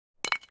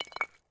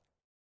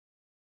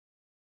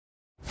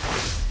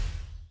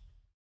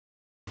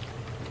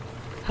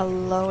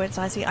Hello, it's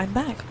Icy. I'm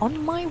back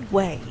on my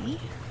way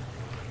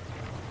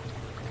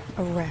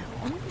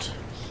around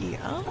here.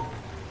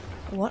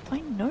 What I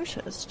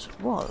noticed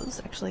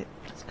was actually,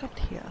 let's go up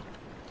here.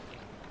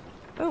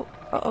 Oh,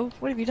 uh-oh,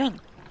 what have you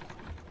done?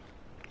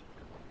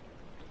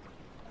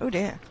 Oh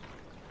dear.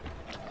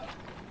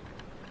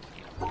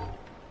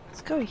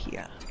 Let's go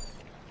here.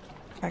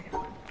 Okay,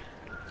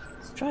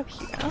 let's drive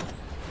here.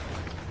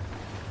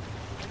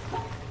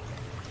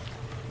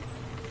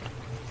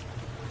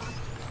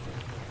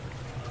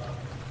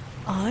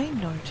 I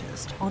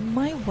noticed on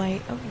my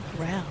way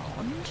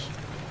around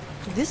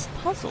this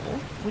puzzle,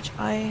 which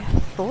I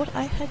thought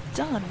I had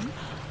done.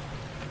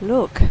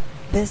 Look,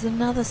 there's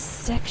another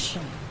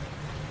section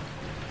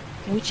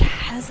which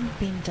hasn't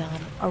been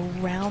done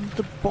around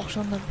the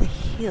bottom of the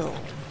hill.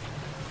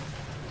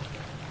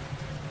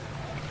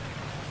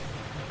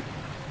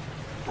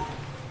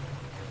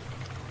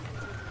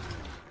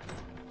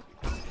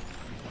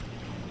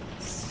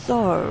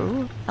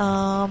 So,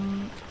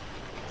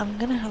 I'm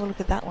gonna have a look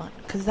at that one,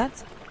 because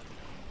that's...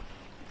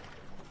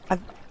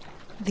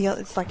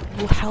 it's like,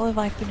 well, how have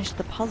I finished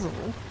the puzzle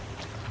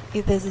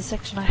if there's a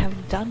section I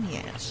haven't done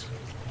yet?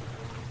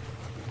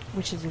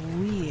 Which is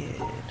weird.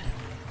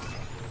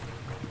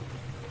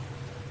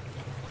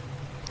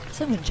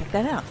 So I'm gonna check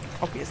that out,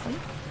 obviously.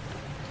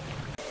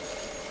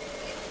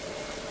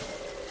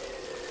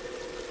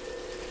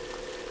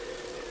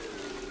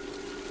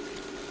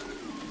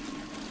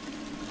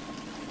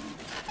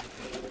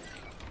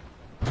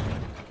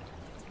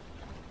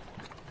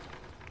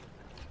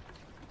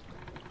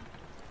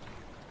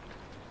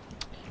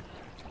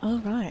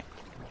 Alright.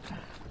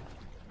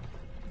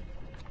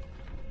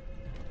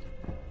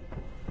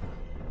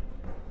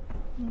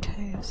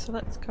 Okay, so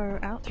let's go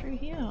out through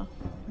here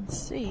and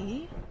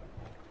see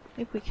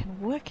if we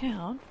can work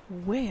out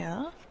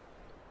where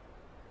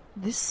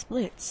this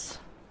splits.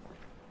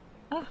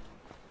 Ah.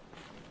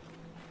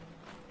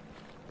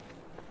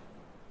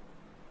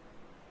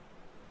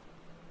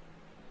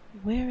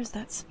 Where is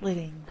that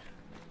splitting?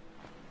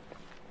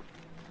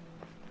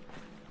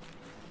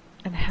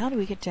 And how do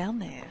we get down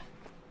there?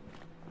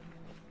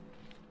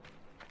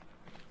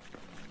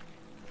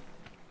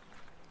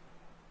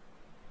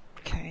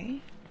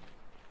 Okay.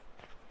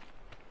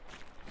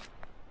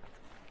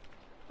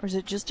 Or is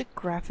it just a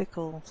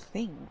graphical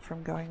thing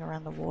from going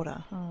around the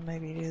water? Oh,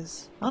 maybe it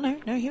is. Oh no,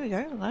 no, here we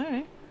go.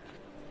 No.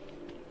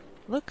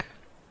 Look.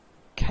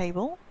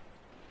 Cable.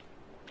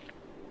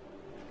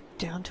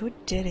 Down to a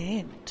dead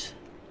end.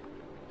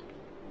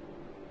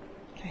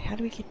 Okay, how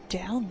do we get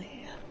down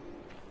there?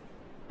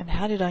 And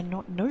how did I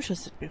not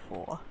notice it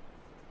before?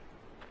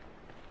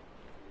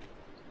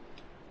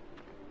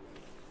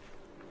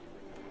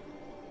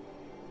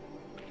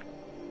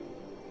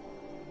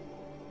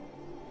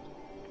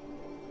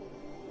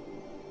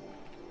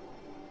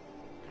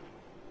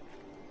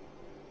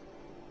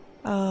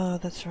 Oh,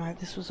 that's right.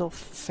 This was all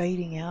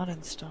fading out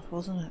and stuff,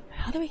 wasn't it?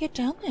 How do we get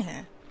down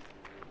there?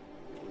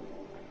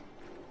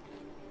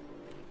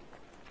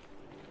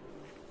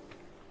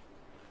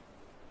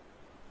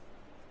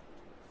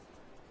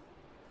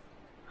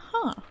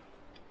 Huh.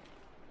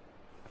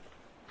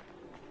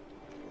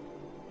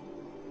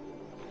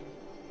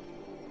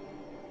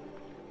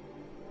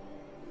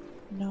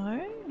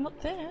 No, not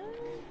there.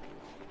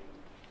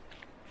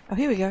 Oh,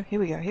 here we go.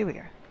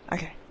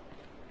 Okay.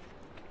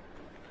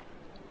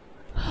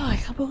 Oh, I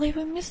can't believe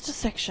we missed a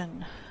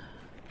section.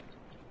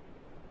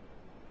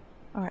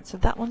 Alright, so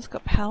that one's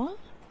got power.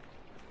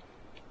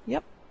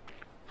 Yep.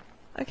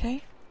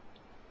 Okay.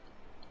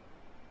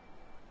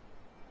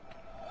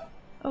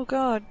 Oh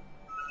god.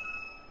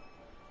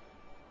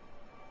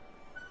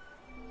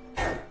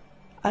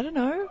 I don't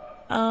know.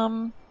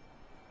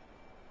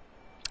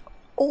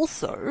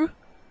 Also,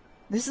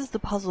 this is the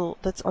puzzle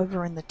that's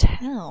over in the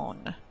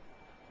town.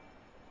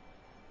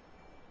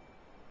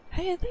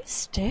 Hey, are these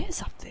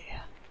stairs up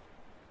there?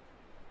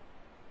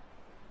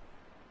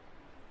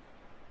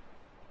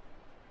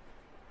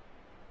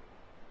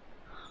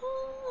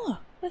 Huh,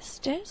 there's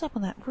stairs up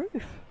on that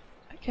roof.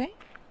 Okay.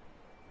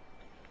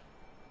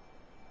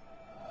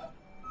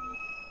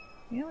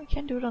 Yeah, we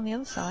can do it on the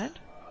other side.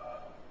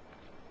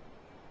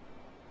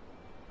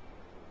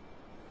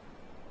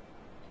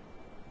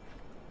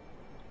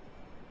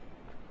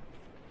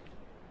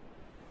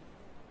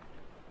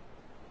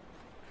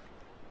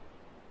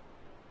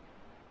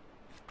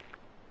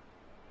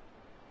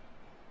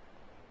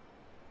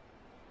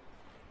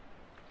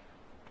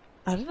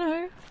 I don't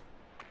know.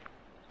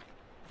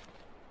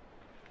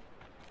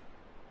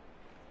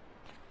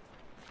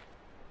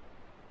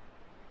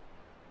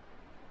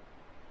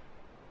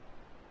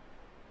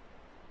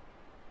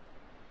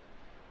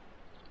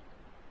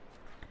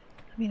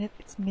 I mean,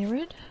 it's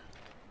mirrored.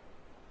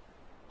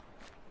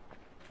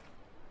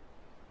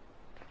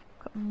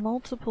 Got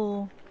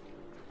multiple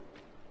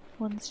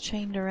ones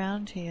chained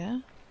around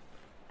here.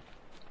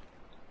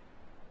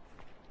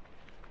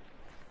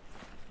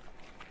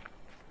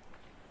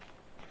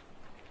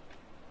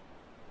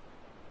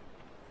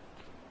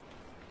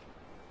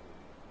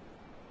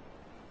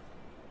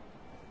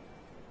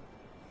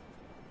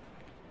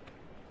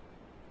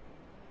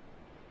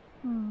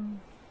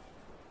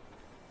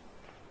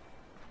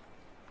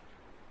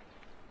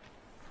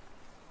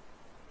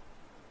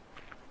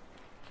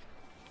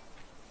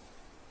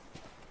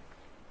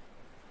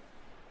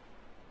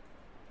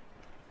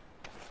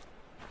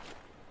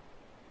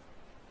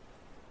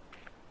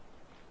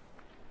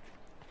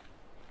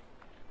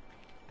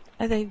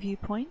 Are they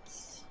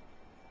viewpoints?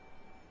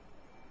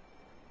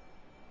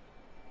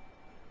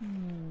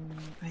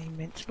 Are you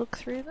meant to look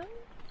through them?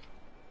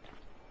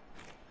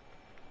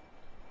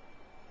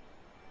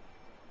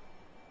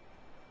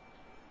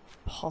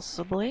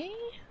 Possibly.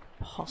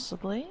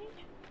 Possibly.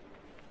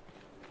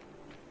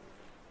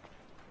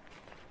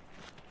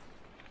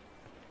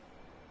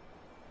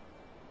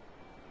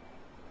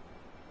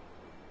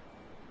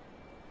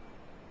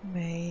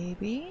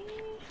 Maybe.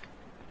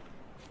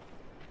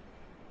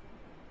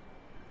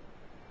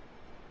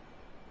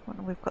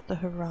 Well, we've got the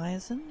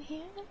horizon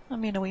here. I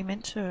mean, are we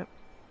meant to...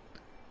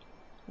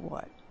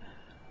 What?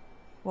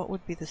 What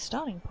would be the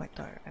starting point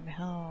though, and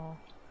how...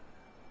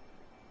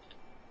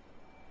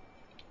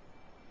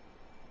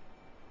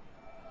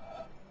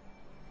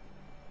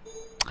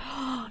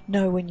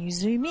 No, when you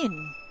zoom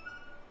in.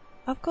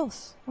 Of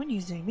course, when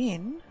you zoom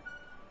in...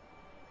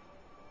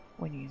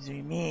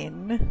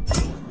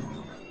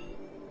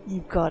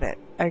 You've got it.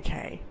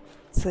 Okay.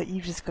 So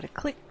you've just got to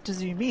click to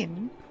zoom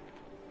in.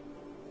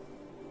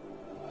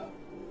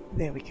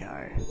 There we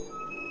go.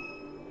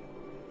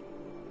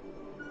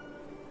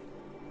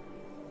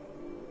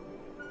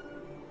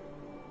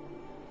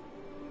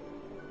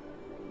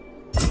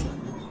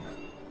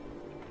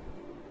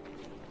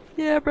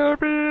 Yeah,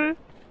 baby!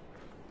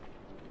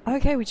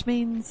 Okay, which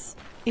means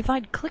if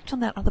I'd clicked on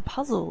that other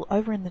puzzle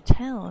over in the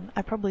town,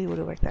 I probably would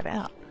have worked that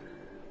out.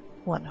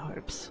 One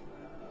hopes.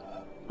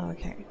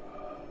 Okay.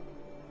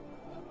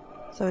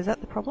 So is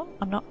that the problem?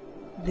 I'm not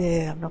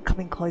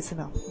coming close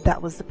enough.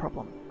 That was the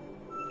problem.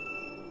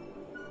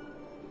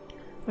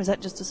 Or is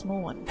that just a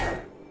small one?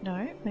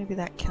 No, maybe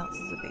that counts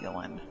as a bigger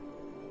one.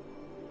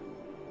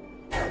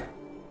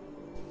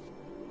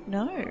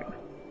 No.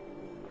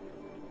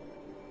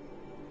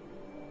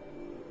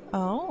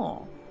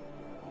 Oh.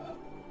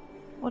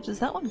 What does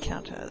that one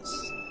count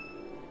as?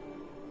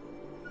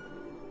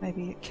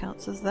 Maybe it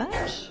counts as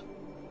that?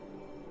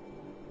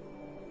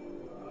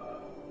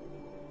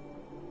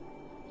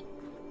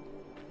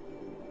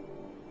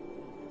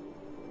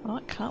 Oh,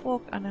 it can't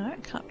walk. I know,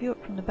 it can't view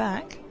it from the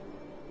back.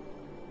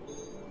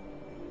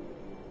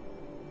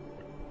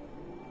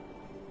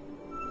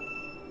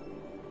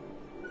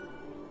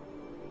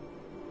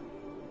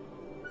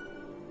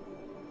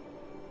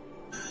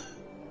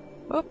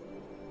 Oh.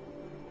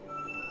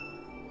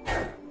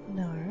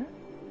 No.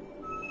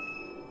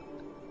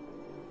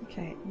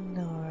 Okay,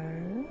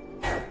 no.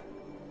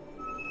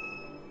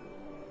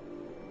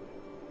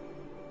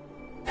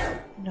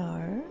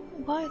 No.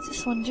 Why is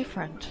this one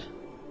different?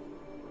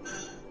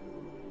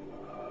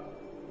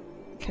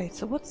 Okay,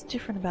 so what's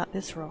different about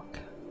this rock?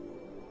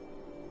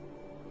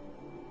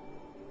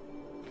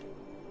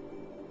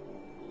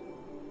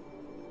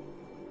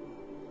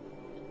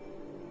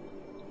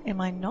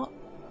 Am I not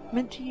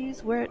meant to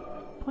use where it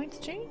points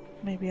to?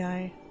 Maybe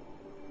I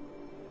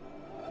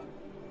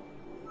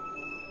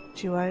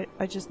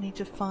just need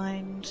to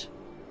find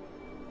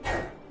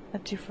a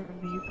different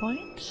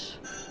viewpoint?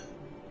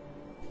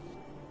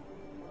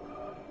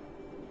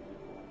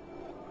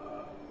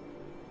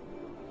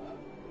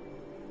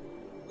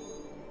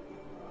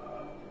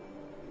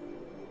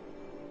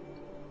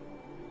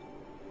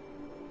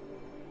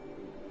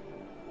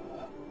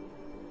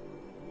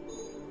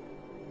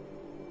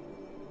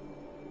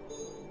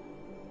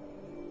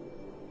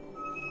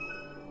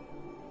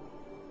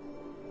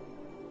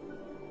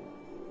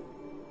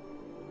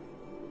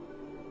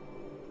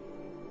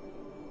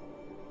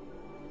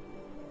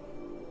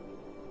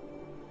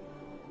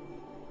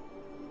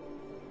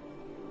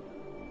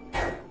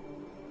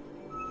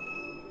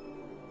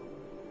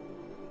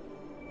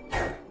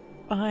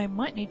 I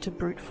might need to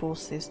brute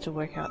force this to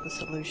work out the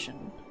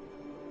solution.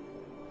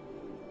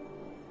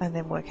 And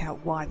then work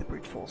out why the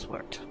brute force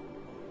worked.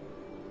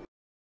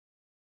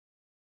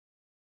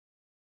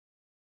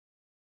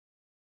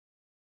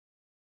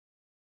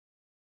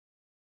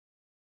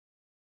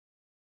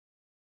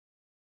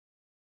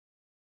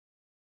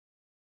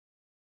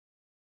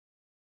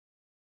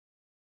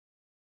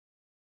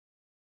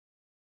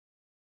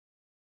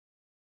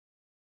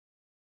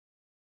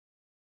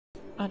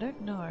 I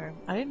don't know.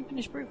 I didn't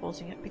finish brute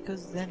forcing it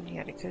because then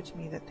it occurred to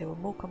me that there were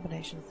more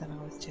combinations than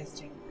I was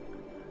testing.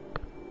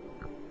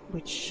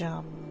 Which,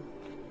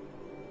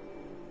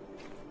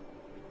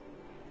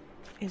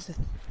 is a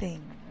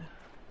thing.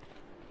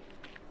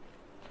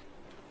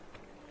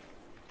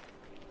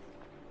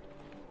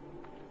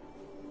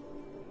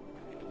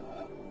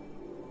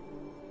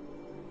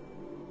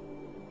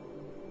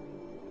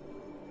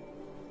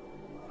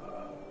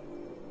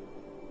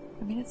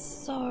 I mean, it's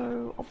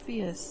so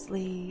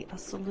obviously a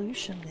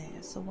solution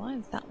there, so why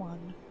is that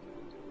one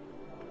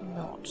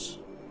not?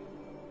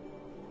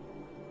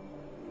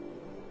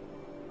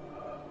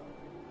 Are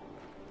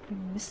we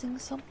missing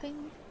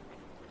something?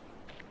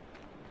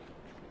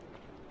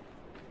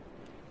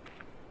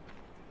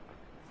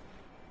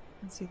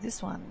 And see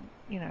this one,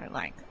 you know,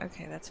 like,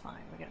 okay, that's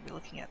fine, we're going to be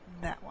looking at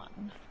that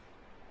one.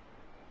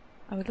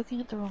 Are we looking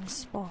at the wrong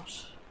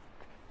spot?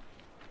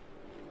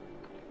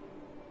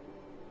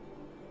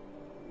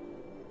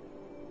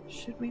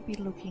 Should we be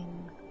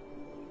looking...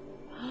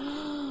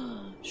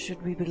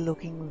 Should we be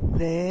looking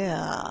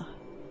there?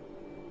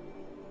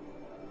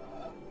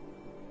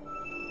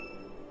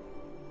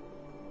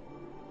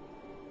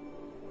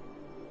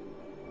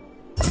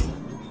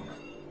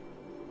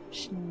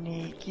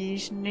 Sneaky,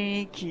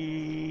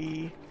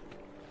 sneaky.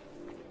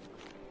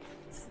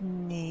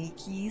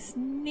 Sneaky,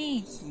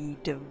 sneaky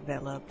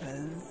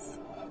developers.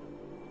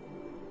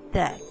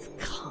 That's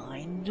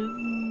kind of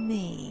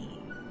mean.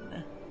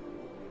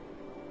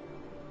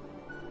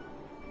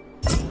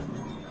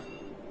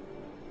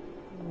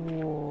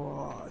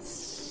 Whoa,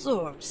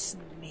 so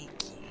sneaky.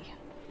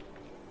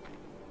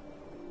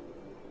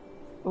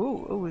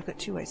 Oh, we've got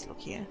two ways to look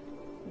here.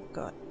 We've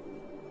got,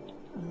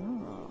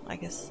 oh, I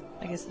guess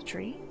the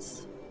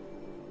trees.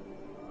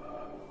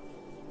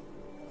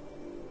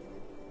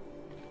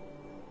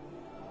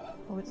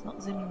 Oh, it's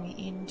not zooming me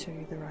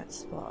into the right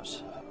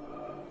spot.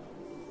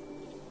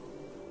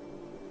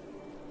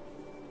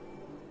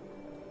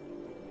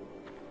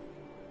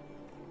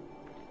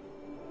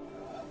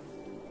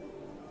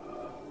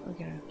 We're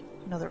gonna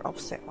another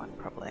offset one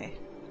probably.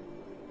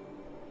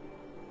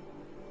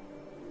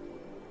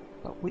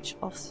 But which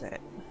offset?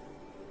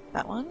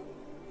 That one?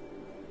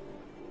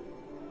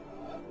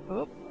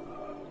 Oh.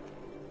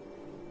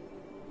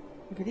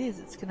 If it is,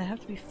 it's gonna have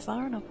to be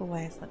far enough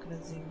away it's not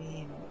gonna zoom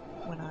me in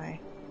when I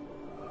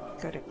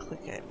go to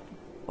click it.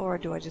 Or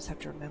do I just have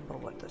to remember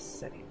what the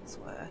settings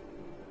were?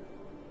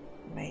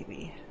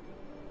 Maybe.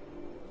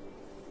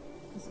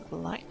 Is it the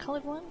light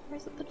coloured one or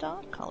is it the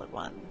dark coloured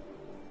one?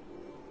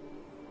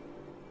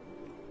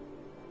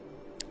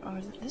 Or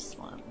is it this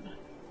one?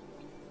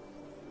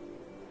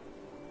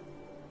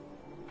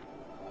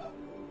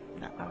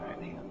 No, alright,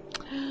 hang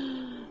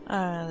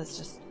on.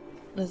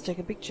 Let's take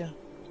a picture.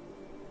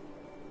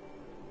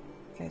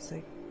 Okay,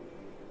 so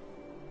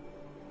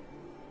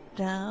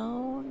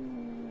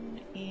down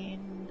in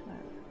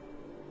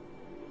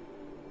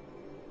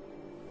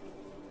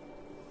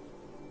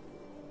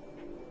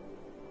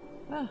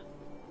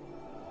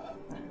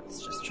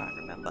let's just try and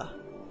remember.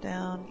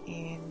 Down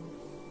in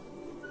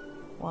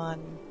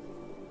one.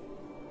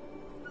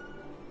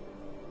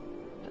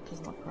 That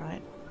doesn't look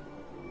right.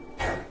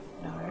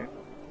 No.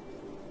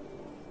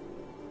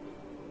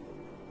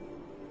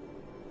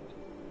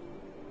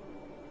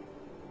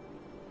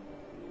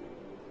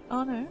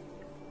 Oh no.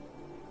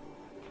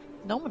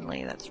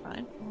 Nominally that's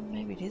right. Well,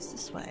 maybe it is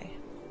this way.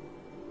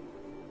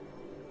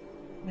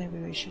 Maybe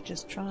we should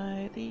just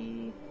try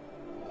the...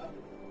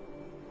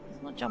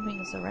 It's not jumping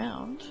us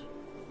around.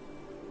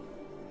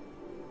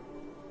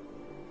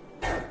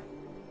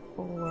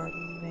 Or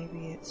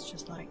maybe it's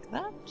just like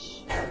that.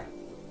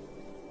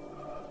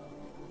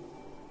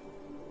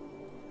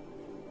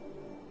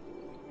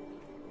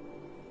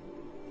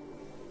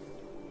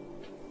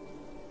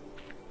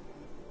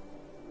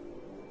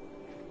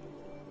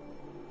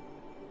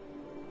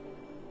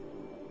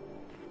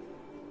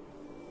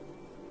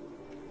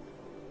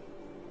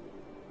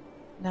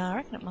 No, I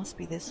reckon it must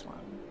be this one.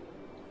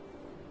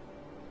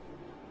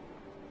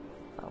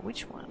 Oh,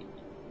 which one?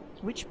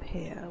 Which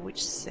pair?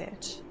 Which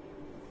set?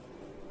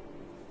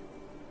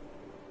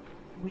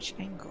 Which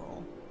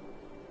angle?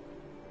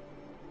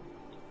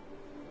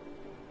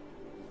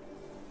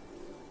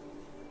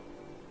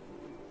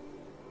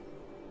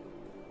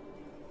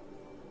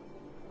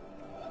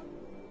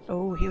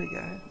 Oh, here we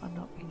go. I'm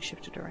not being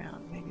shifted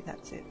around. Maybe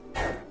that's it.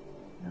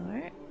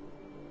 No.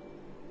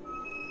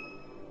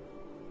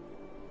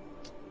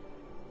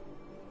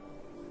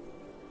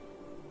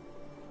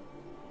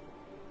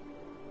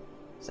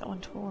 Is that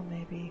one taller,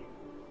 maybe?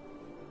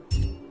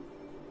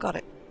 Got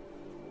it.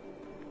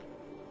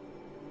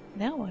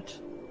 Now what?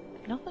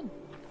 Nothing.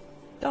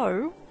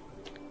 Though,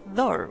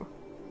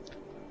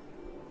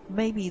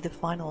 maybe the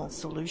final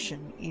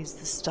solution is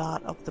the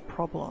start of the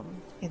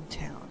problem in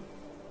town.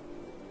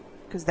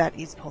 Because that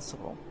is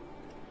possible.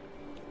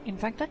 In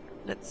fact,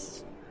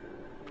 let's...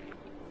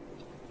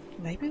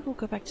 Maybe we'll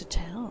go back to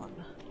town.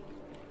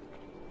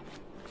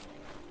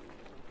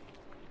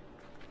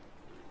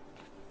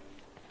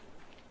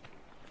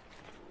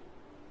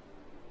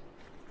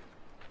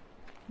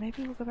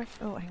 Maybe we'll go back...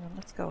 Oh, hang on,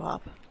 let's go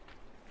up.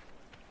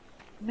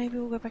 Maybe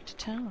we'll go back to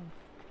town.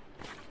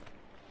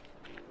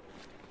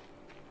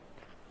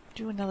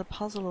 Do another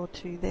puzzle or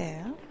two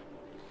there.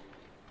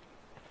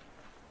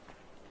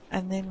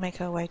 And then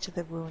make our way to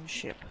the ruined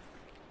ship.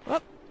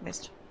 Whoop,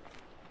 missed.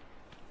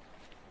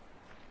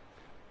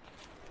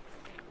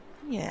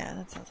 Yeah,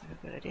 that sounds like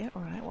a good idea.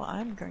 Alright, well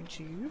I'm going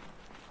to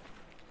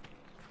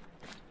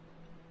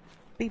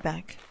be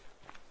back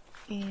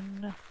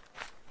in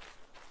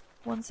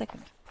 1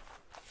 second.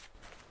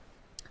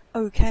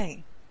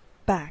 Okay,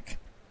 back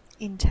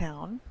in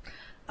town.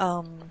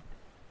 And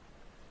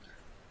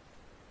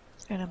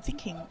I'm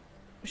thinking,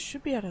 we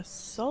should be able to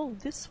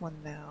solve this one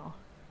now.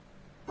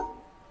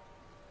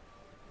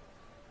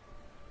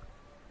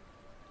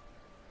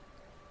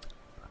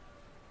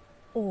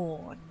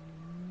 Or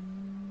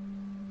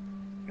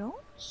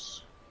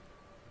not?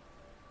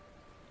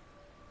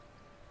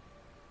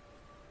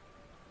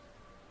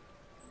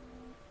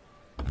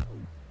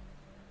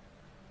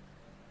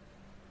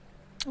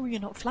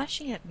 you're not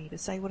flashing at me to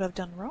say what I've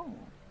done wrong.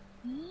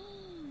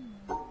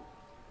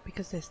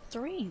 Because there's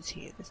 3s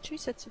here. There's 2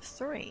 sets of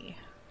 3.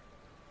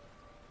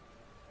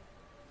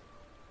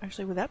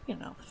 Actually, would that be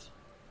enough?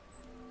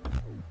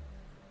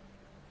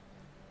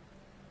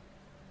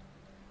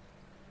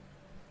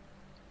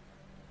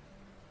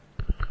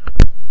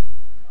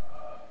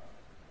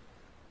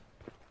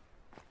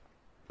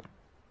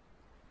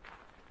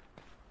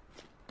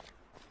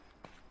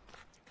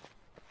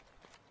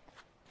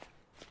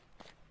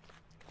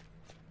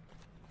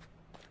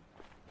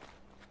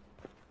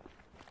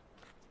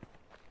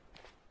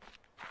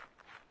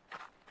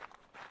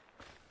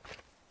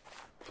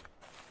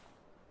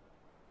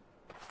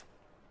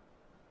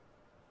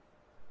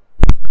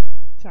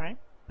 Sorry,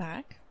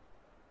 back.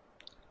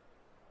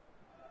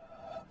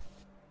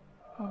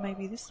 Or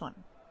maybe this one.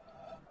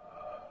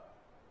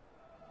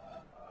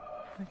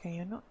 Okay,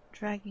 you're not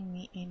dragging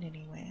me in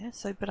anywhere.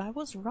 So, but I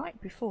was right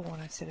before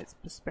when I said it's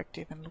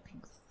perspective and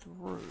looking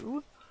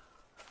through.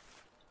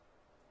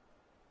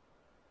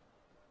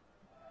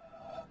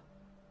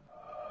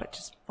 But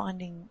just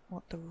finding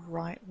what the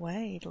right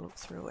way to look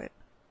through it.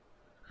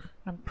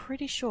 I'm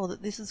pretty sure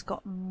that this has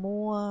got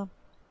more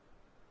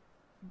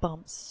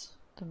bumps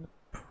than the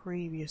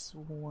previous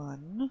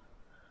one.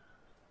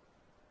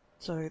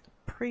 So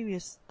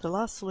the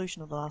last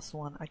solution of the last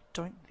one, I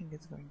don't think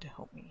is going to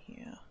help me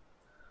here.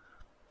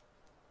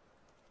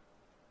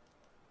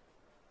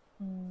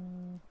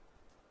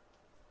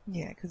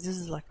 Yeah, because this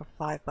is like a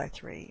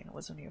 5x3 and it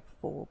was only a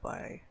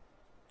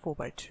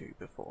 4x2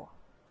 before.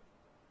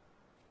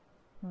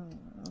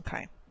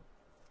 Okay.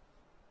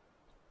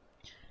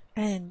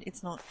 And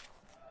it's not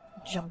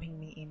jumping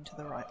me into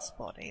the right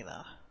spot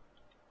either.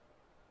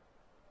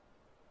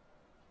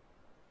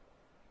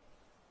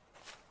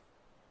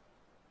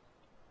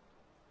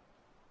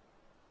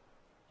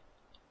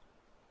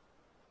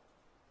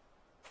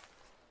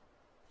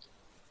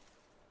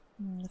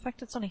 The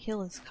fact it's on a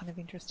hill is kind of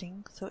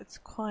interesting, so it's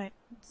quite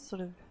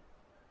sort of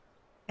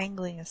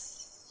angling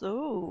us.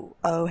 Oh,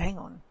 hang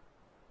on.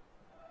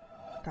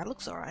 That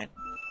looks alright.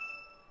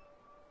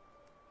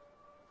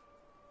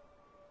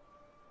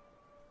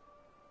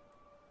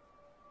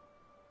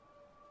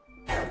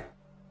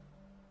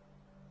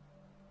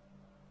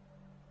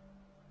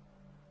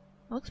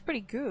 Looks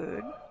pretty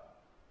good.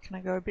 Can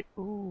I go a bit...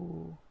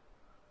 Ooh.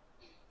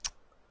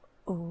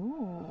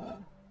 Ooh.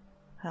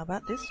 How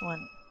about this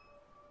one?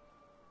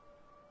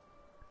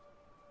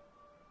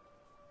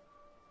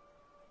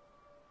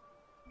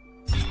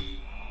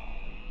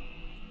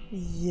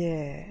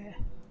 Yeah.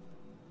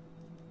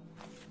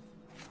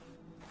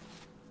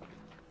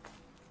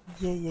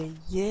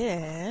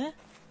 Yeah.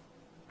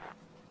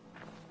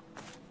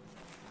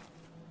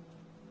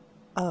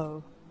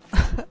 Oh.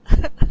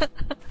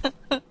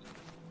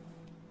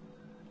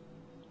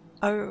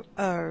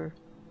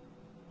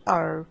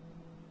 Oh.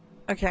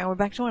 Okay, we're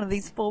back to one of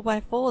these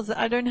 4x4s that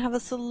I don't have a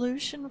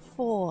solution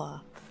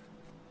for.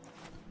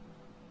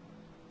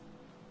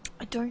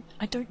 I don't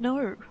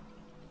know.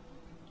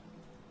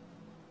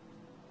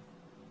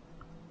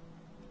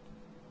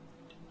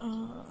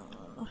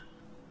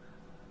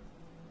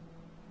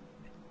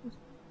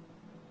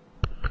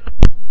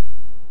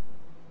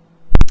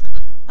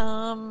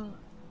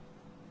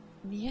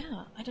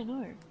 Yeah, I don't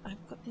know.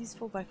 I've got these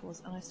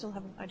 4x4s and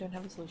I don't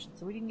have a solution,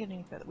 so we didn't get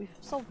any further. We've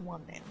solved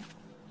one then.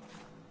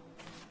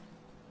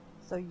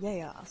 So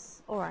yay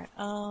us. Alright,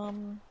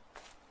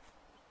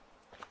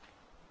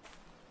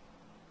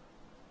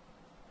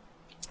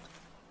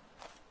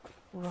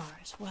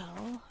 right,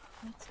 well,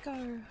 let's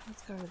go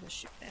with the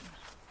ship then.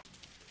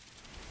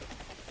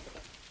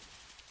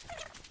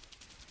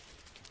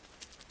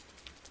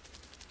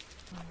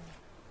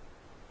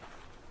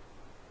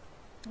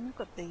 And we've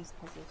got these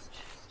puzzles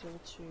still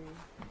to...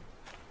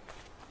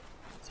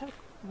 Let's have a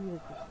really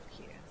quick look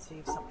here and see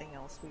if something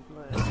else we've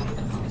learned in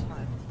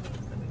time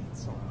means that we can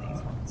solve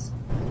these ones.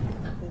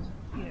 There's,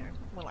 you know,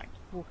 we're like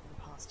walking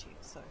past here,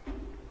 so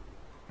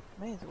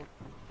may as well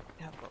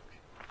have a look.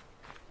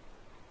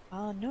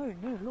 No,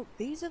 look,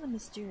 these are the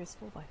mysterious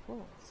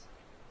 4x4s.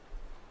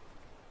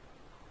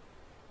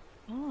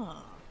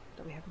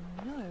 That we have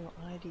no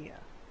idea.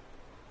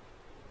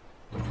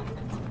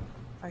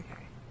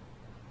 Okay.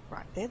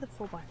 Right, they're the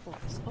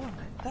 4x4s. Oh no,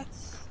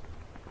 that's...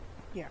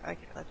 Yeah,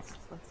 okay, let's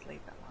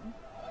leave that one.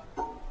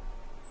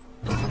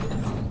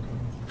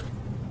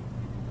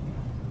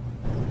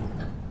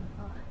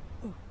 Alright.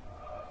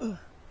 Ooh.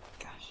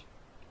 Gosh.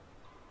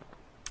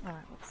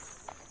 Alright, let's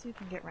see if we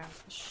can get round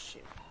to the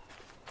ship.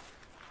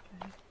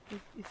 Okay,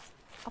 it's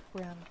up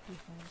round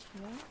behind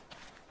here.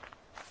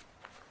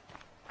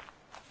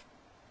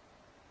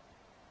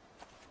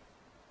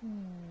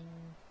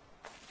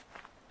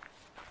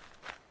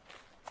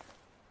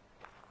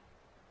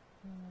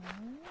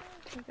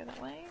 Can we go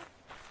that way?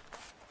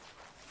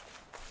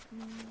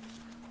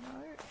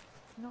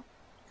 No,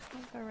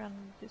 can't go around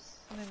this.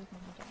 Maybe we can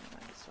go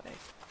around this way.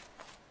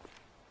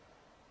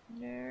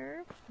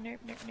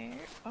 Nope.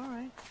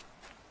 Alright.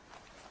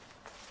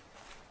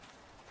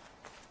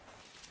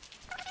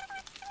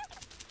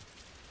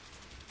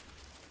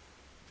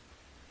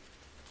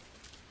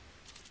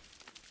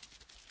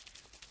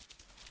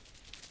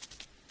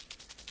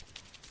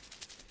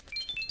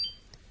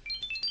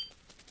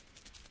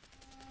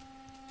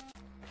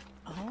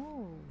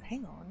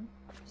 hang on.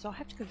 So I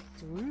have to go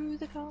through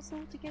the castle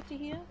to get to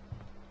here?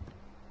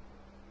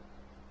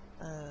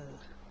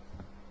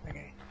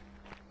 Okay.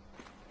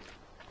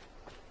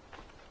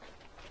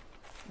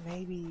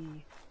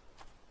 Maybe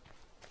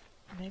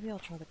I'll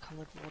try the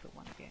coloured water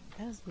one again,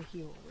 as we're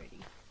here already.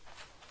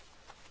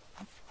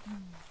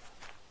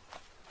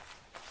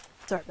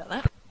 Sorry about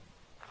that.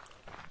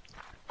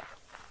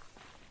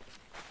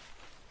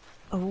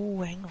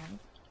 Oh, hang on.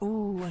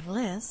 Ooh,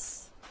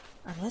 unless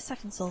I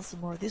can solve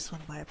some more of this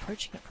one by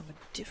approaching it from a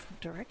different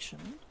direction.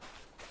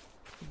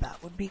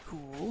 That would be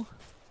cool.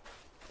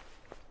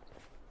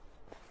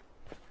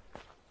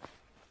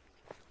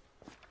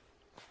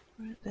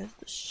 Right, there's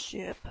the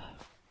ship.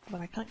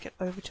 But I can't get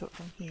over to it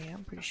from here,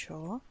 I'm pretty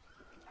sure.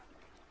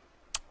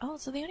 Oh,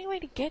 so the only way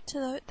to get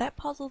to that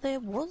puzzle there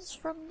was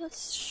from the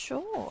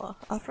shore.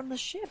 From the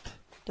ship.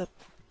 The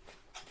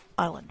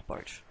island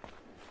boat.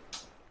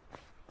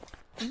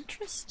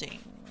 Interesting.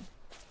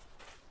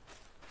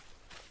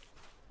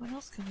 What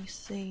else can we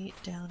see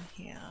down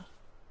here?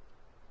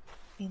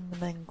 In the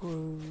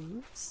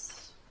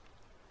mangroves?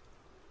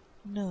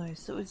 No,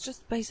 so it was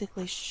just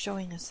basically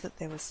showing us that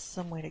there was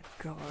somewhere to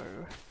go.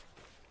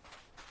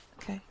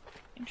 Okay,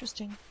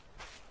 interesting.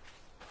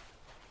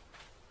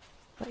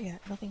 But yeah,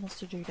 nothing else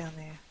to do down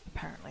there,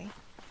 apparently.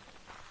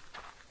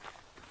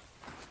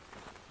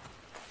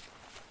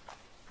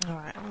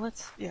 Alright, well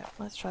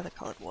let's try the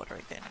coloured water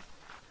again.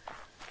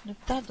 And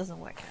if that doesn't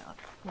work out,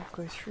 we'll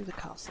go through the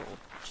castle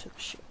to the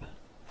ship.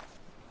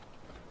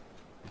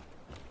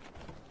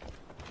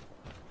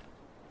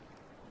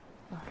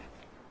 Alright.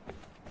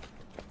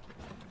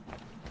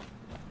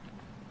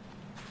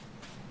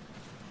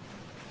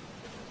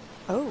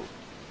 Oh,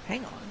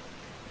 hang on.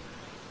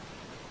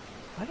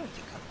 I don't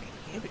think I've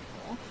been here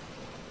before.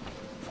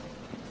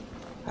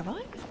 Have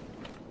I?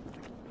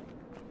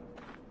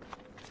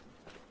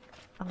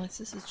 Unless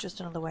this is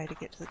just another way to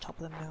get to the top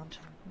of the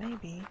mountain.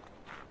 Maybe.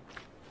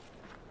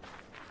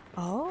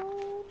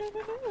 Oh,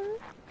 no.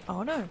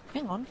 Oh no,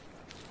 hang on.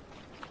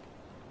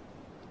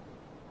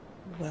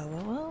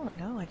 Well.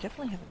 No, I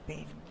definitely haven't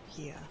been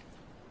here.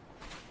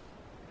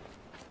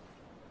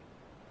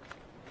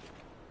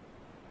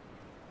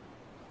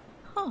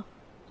 Huh.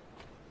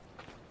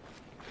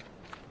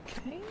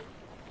 Okay.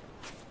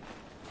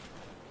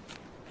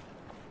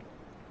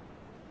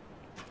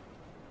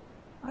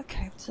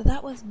 Okay, so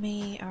that was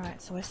me.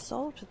 Alright, so I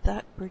solved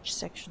that bridge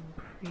section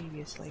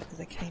previously because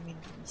I came in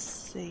from the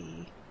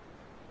sea.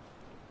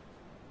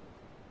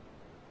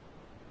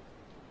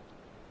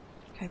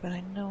 Okay, but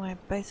I know I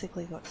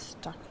basically got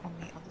stuck on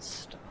the other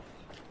stuff.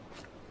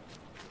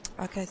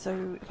 Okay,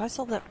 so if I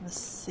solve that from the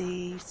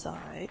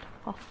seaside,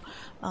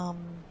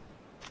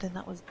 then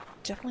that was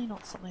definitely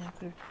not something I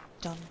could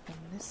have done from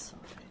this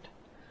side.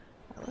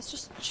 Right, let's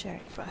just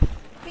check, but I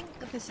think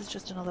that this is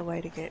just another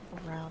way to get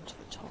around to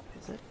the top,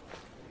 is it?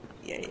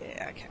 Yeah,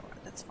 okay,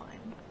 right, that's fine.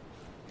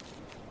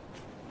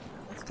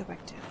 Now let's go back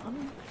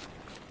down.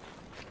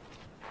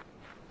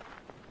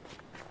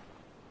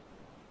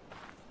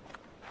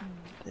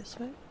 This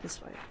way?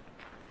 This way.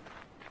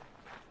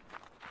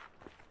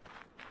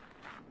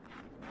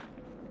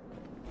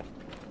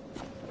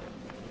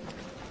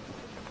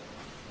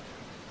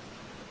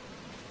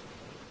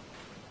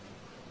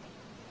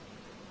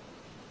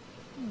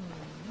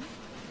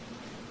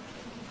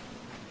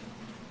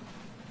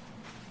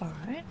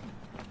 Alright.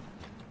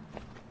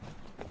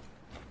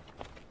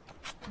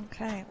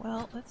 Okay,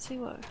 well, let's see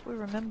if we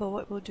remember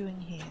what we're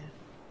doing here.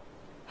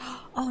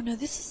 Oh no,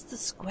 this is the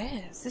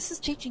squares. This is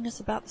teaching us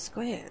about the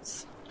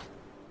squares.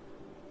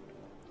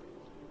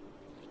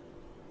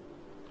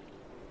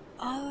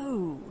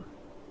 Oh!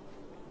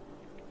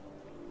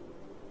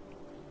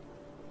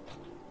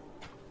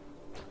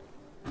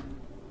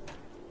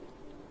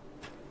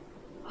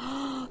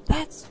 Oh,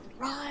 that's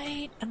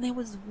right! And there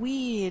was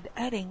weird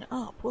adding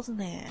up, wasn't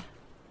there?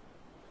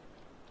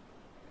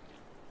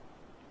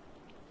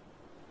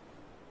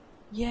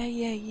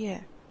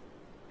 Yeah.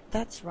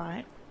 That's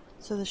right.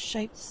 So the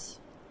shapes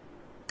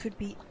could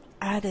be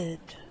added,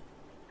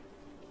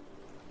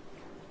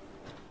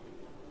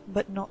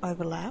 but not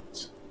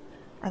overlapped,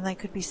 and they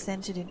could be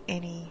centered in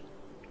any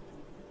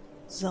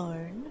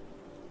zone,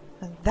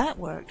 and that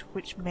worked,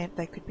 which meant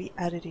they could be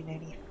added in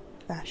any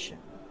fashion.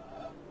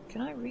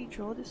 Can I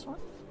redraw this one?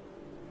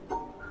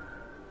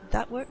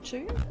 That work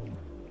too?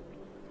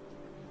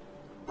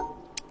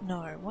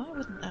 No, why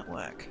wouldn't that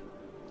work?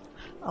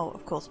 Oh,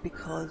 of course,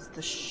 because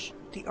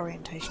the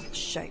orientation is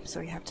shape, so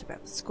you have to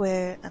have the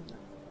square and the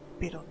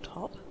bit on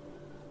top.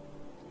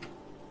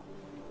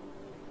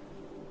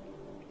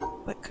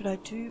 But could I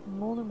do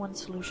more than one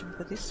solution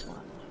for this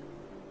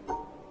one?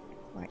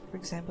 Like, for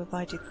example, if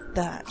I did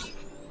that,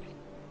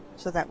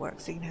 so that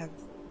works, so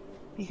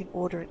you can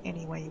order it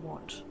any way you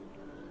want.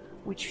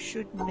 Which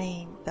should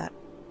mean that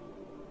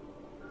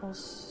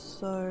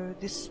also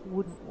this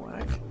wouldn't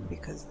work,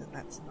 because then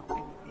that's not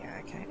in,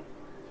 yeah, okay.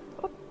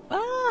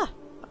 Oh,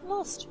 I'm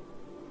lost.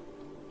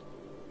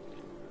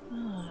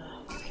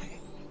 Okay.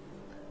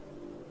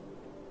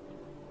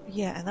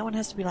 Yeah, and that one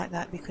has to be like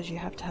that because you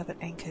have to have it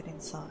anchored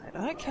inside.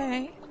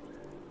 Okay.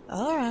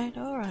 Alright,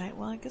 alright.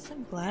 Well, I guess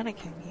I'm glad I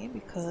came here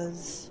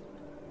because...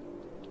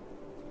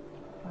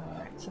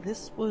 Alright, so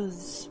this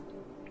was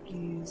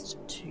used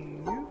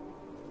to...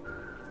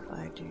 If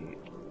I do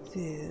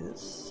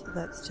this,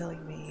 that's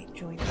telling me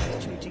join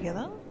these two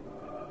together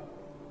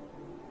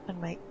and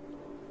make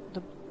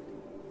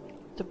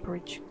the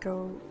bridge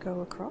go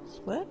across.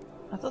 What?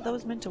 I thought that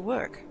was meant to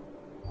work.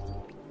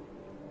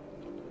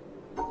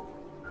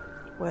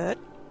 What?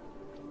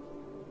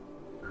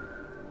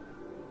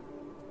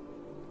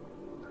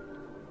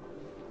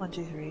 One,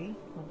 two, three.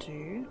 1,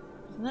 2.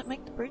 Doesn't that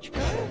make the bridge go?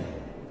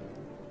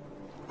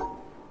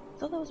 I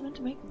thought that was meant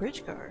to make the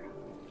bridge go.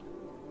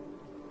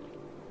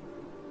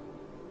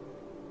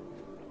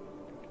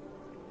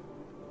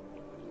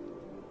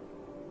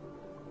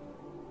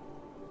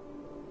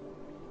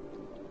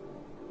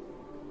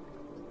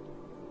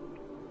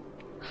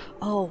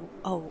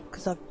 Oh,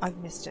 because I've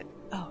missed it.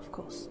 Oh, of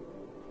course.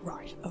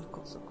 Right, of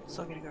course.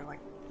 So I'm gonna go like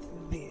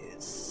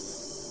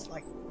this.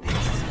 Like this.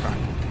 Right.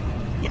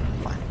 Yeah,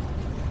 fine.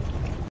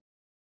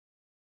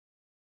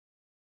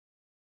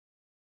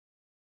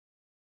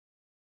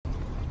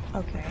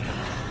 Okay,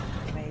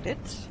 made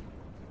it.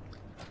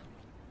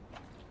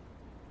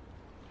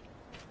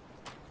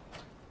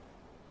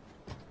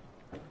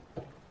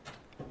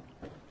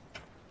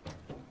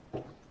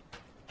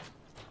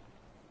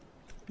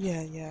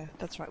 Yeah,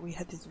 that's right. We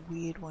had this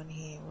weird one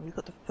here where we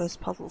got the first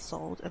puzzle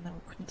solved and then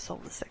we couldn't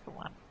solve the second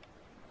one.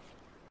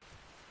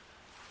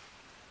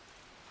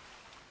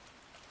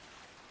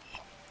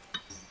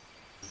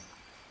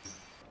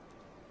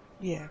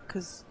 Yeah,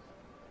 because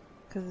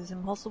it's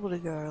impossible to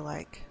go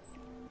like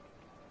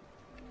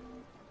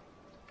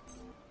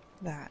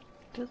that.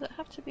 Does it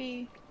have to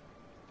be...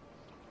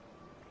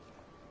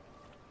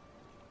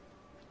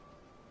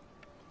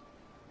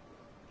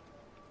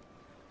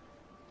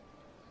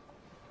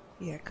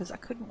 Yeah, because I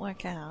couldn't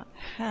work out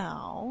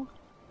how...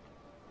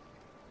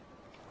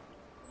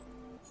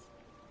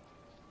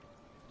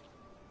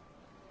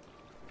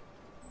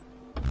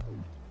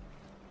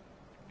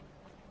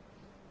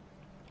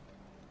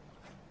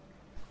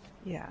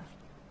 Yeah.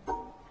 If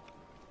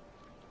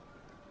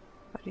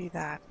I do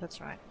that,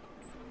 that's right.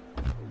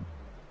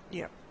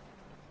 Yep.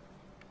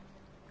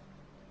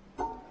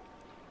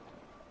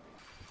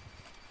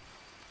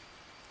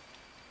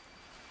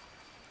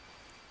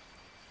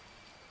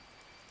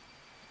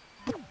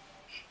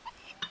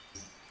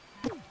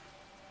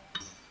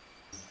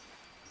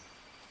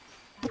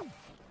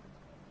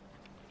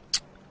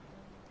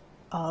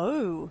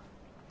 Oh!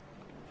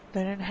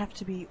 They don't have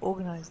to be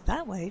organised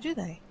that way, do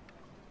they?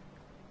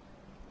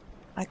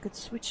 I could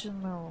switch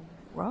them around.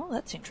 Well,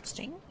 that's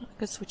interesting. I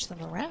could switch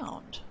them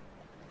around.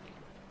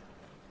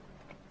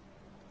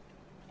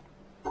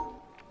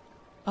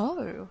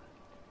 Oh.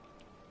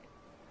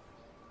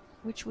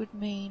 Which would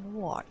mean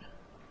what?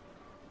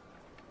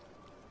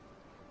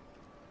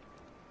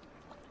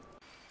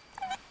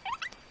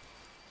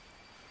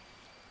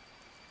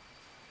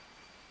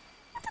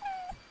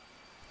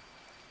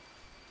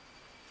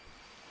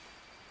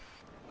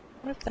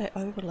 What if they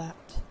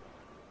overlapped?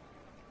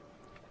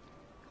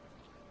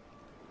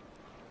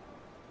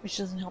 Which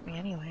doesn't help me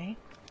anyway,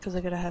 because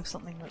I gotta have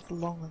something that's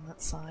long on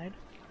that side.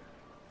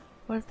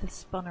 What if they're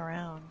spun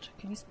around?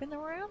 Can you spin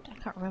them around? I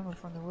can't remember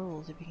from the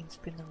rules if you can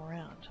spin them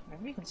around.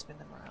 Maybe you can spin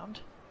them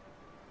around.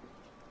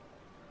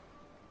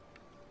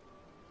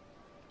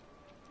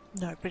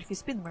 No, but if you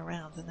spin them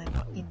around then they're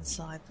not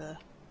inside the...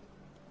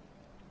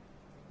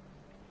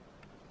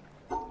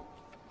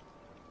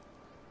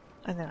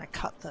 And then I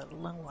cut the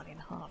long one in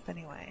half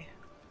anyway.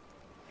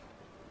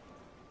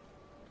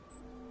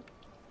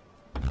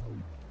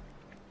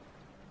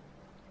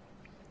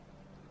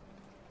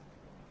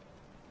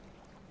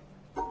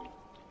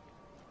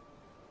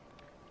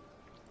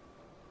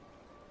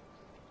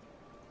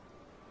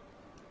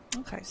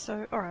 Okay,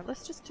 so, alright,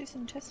 let's just do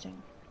some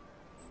testing.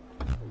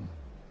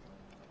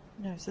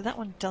 No, so that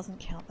one doesn't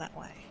count that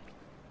way.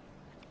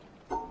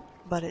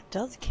 But it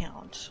does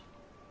count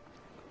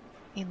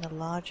in the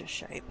larger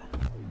shape,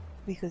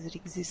 because it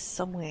exists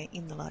somewhere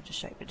in the larger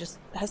shape. It just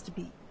has to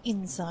be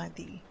inside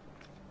the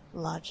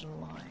larger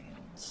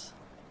lines.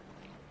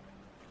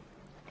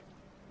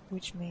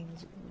 Which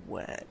means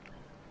what?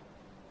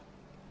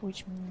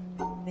 Which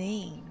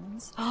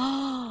means...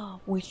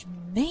 which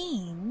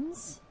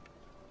means...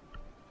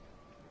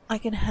 I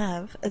can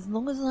have, as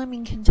long as I'm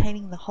in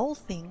containing the whole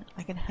thing,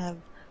 I can have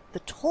the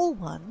tall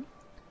one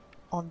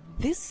on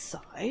this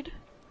side,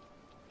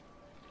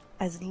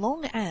 as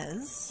long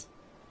as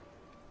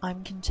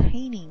I'm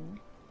containing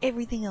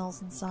everything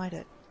else inside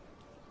it.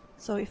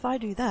 So if I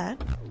do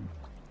that...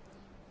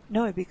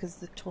 No, because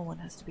the tall one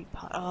has to be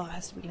part... Oh, it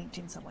has to be linked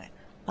in somewhere.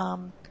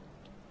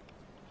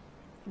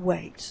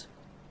 Wait.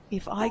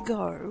 If I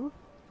go...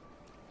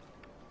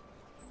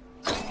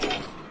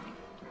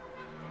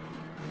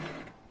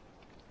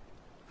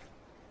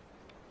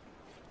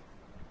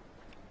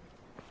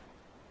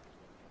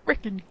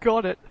 Frickin'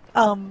 got it!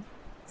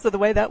 So the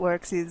way that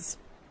works is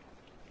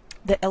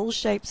the L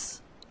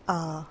shapes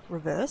are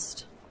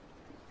reversed.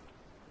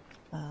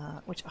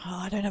 which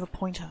I don't have a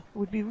pointer. It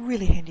would be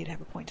really handy to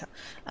have a pointer.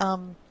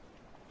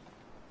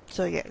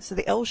 So yeah, so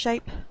the L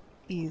shape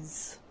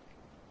is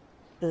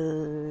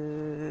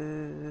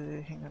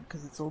hang on,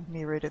 because it's all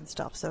mirrored and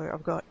stuff. So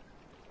I've got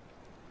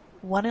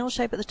one L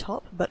shape at the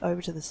top, but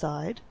over to the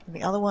side, and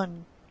the other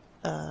one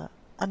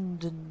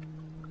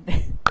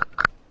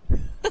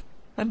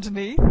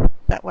underneath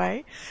that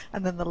way,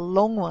 and then the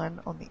long one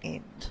on the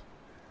end.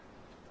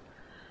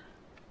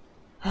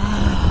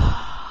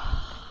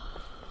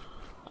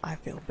 I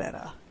feel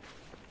better.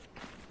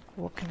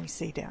 What can we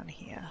see down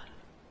here?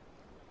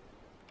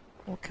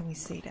 What can we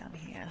see down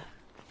here?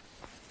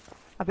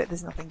 I bet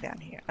there's nothing down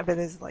here. I bet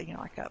there's like, you know,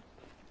 like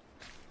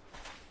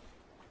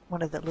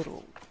one of the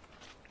little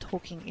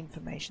talking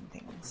information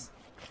things.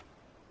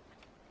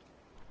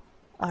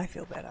 I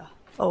feel better.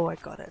 Oh, I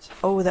got it.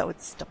 Oh, that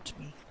would stumped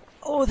me.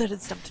 Oh, that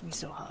had stumped me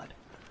so hard.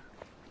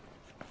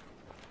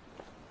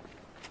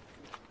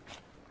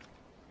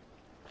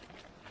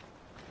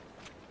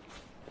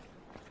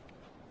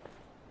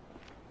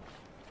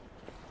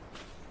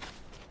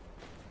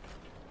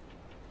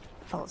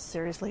 Oh,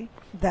 seriously?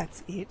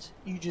 That's it?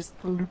 You just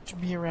looped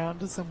me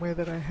around to somewhere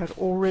that I had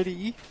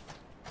already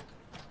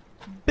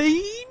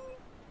been?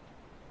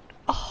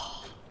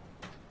 Oh.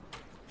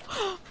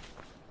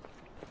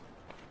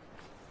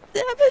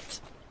 Damn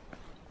it!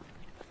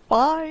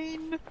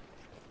 Fine.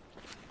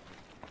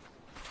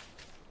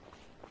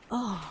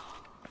 Oh.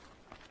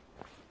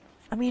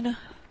 I mean,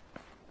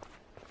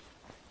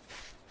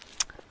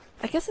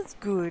 I guess it's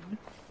good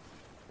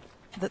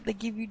that they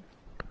give you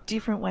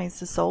different ways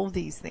to solve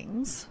these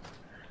things.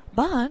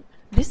 But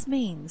this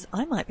means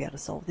I might be able to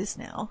solve this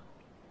now.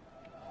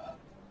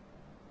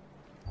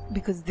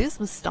 Because this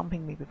was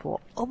stumping me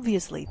before,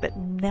 obviously, but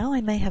now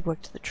I may have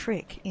worked the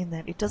trick in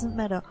that it doesn't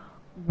matter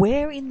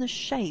where in the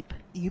shape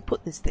you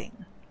put this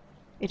thing.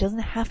 It doesn't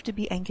have to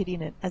be anchored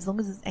in it, as long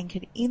as it's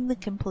anchored in the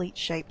complete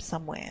shape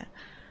somewhere.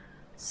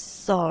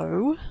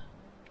 So,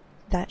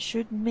 that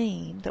should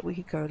mean that we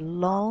could go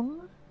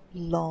long,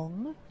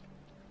 long,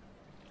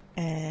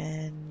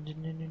 and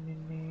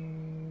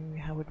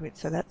how would we,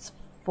 so that's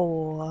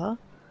 4,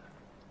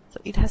 so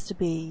it has to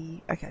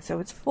be, okay, so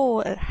it's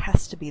 4, it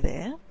has to be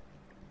there.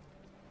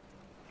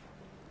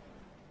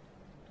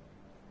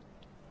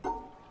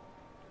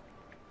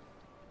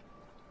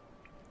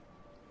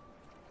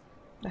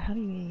 Now how do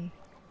you,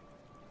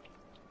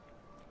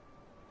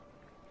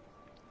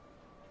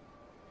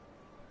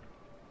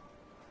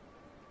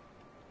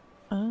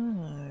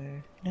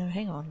 oh, no,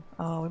 hang on,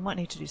 oh, we might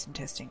need to do some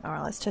testing.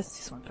 Alright, let's test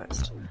this one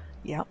first.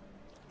 Yep.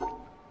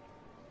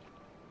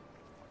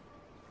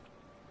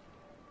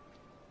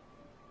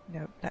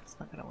 Nope, that's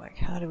not going to work.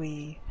 How do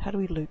we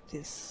loop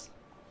this?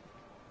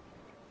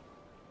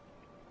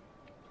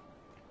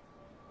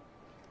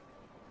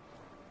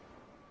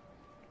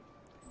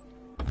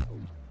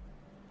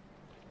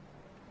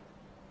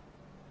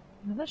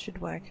 No, that should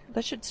work.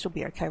 That should still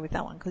be okay with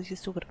that one because you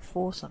still got a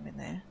foursome in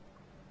there.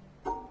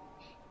 Alright,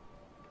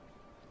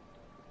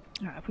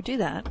 if we do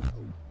that,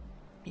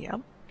 yep.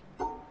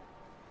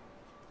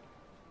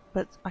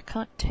 But I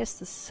can't test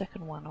the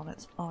second one on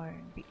its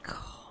own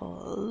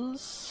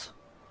because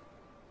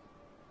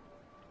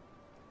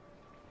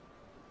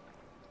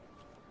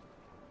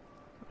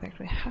in fact,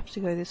 we have to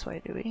go this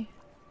way, do we?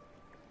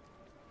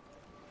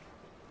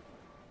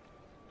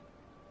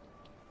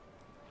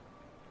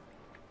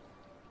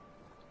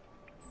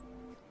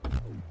 Well,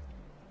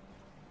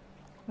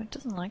 it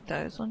doesn't like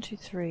those. 1, 2,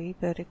 3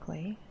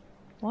 vertically.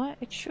 Why?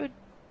 It should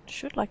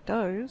like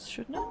those,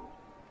 shouldn't it?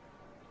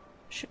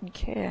 Shouldn't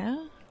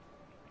care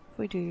if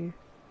we do.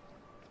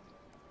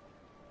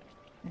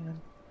 Hang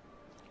on.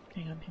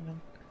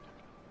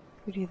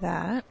 If we do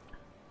that.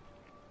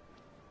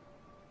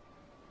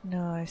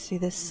 No, see,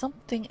 there's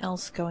something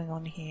else going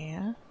on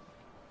here.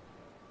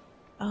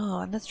 Oh,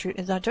 and that's true.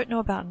 I don't know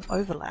about an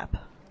overlap.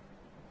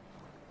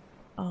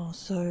 Oh,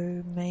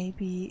 so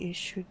maybe it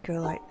should go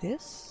like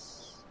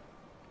this?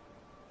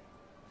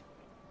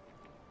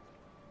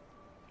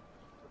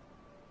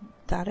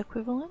 That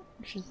equivalent?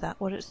 Is that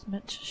what it's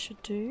meant to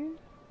should do?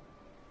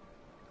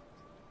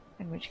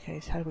 In which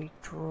case, how do we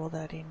draw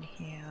that in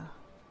here?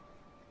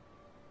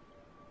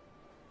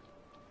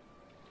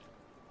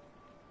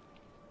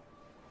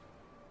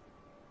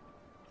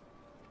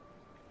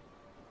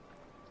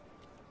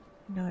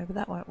 No, but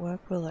that won't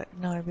work, will it?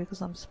 No,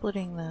 because I'm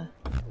splitting the...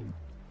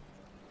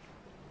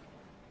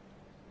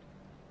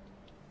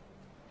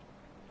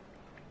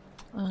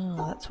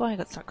 Oh, that's why I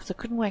got stuck, because I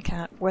couldn't work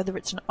out whether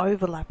it's an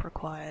overlap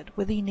required,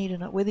 whether you need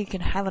whether you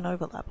can have an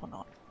overlap or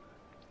not.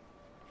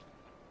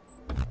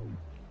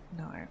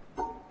 No.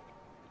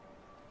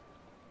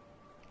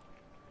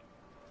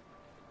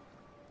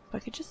 If I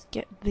could just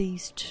get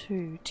these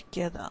two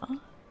together.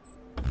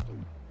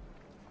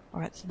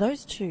 Alright, so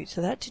those two,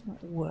 so that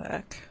didn't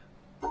work.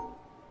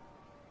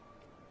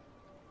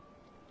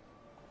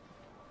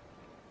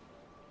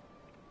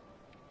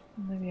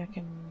 Maybe I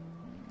can...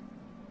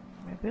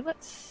 Maybe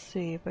let's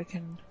see if I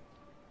can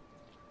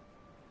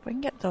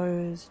get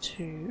those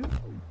two.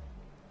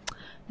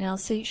 Now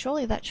see,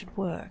 surely that should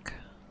work.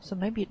 So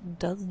maybe it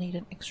does need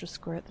an extra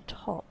square at the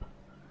top.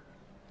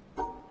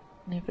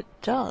 And if it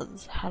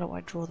does, how do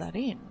I draw that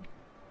in?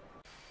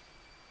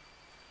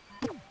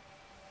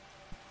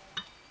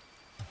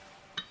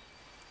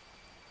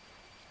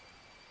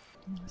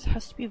 This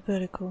has to be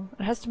vertical.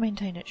 It has to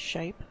maintain its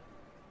shape.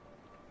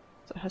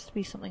 So it has to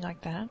be something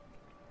like that.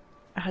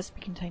 It has to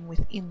be contained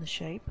within the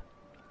shape.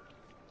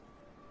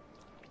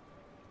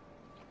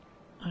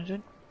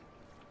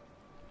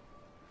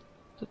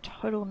 The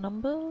total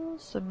number,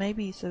 so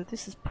maybe, so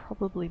this is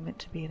probably meant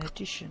to be an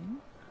addition,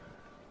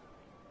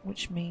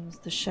 which means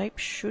the shape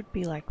should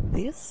be like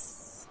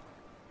this.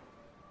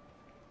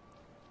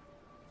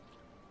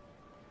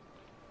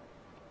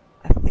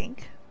 I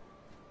think.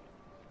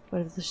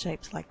 But if the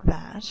shape's like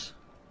that,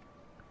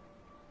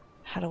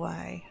 how do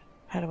I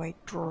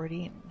draw it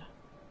in?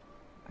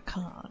 I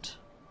can't.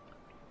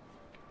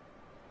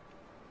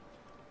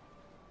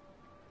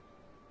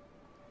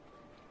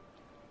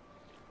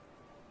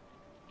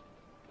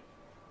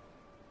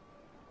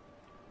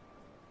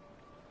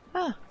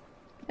 Ah,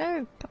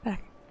 no, come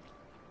back.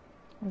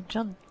 I've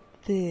done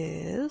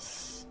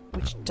this,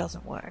 which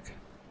doesn't work.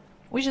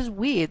 Which is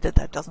weird that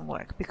that doesn't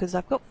work, because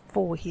I've got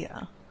 4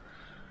 here.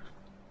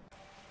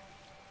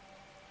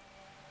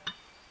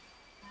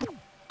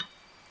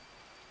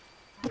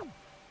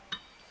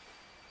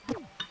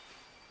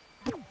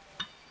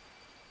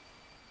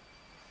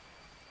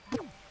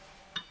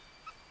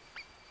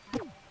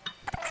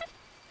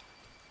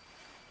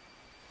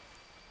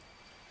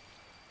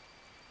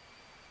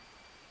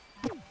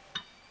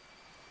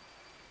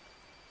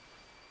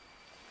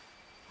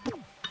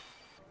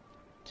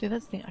 See,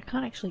 that's the thing, I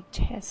can't actually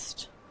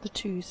test the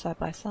two side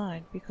by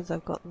side because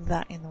I've got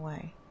that in the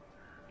way.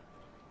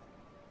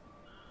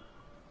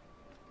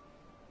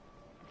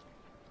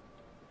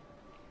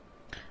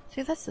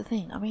 See, that's the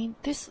thing, I mean,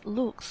 this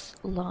looks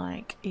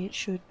like it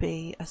should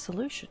be a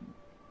solution,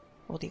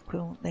 or the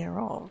equivalent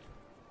thereof.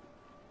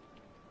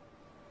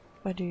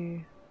 If I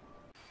do...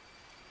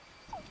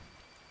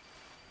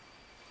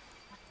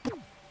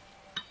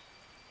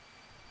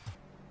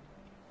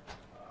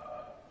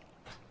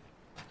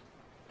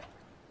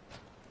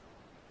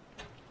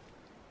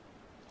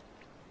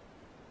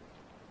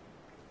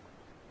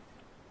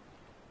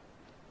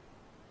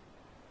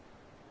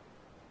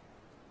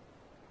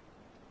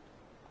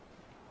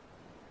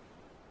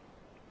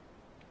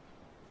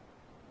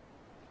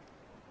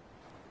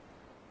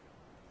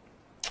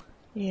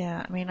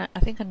 Yeah, I mean, I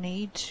think I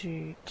need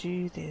to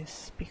do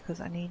this because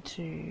I need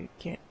to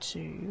get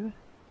to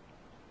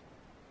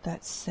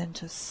that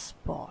center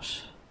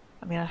spot.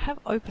 I mean, I have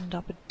opened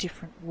up a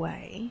different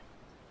way.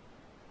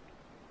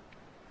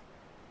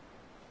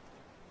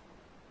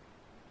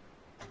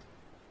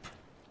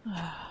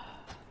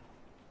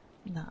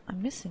 No,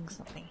 I'm missing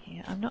something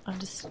here. I'm not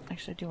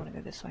actually, I do want to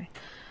go this way.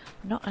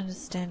 I'm not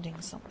understanding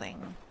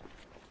something.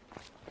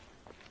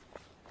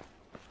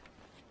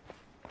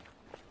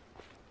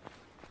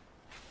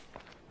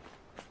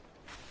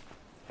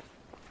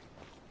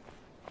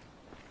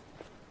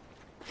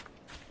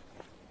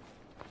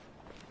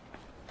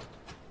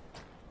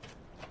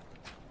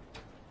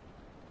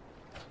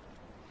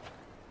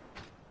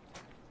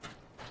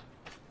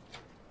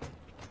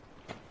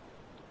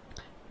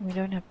 We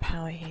don't have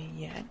power here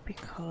yet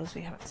because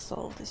we haven't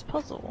solved this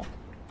puzzle.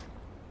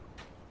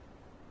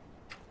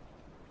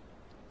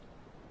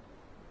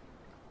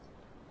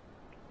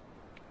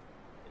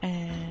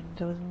 And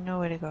there was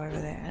nowhere to go over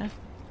there.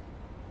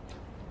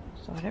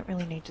 So I don't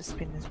really need to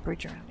spin this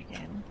bridge around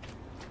again.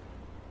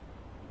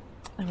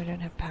 And we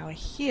don't have power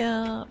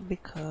here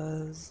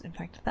because, in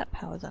fact, that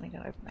power is only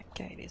going to open that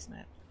gate, isn't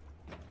it?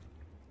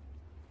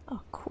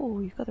 Oh,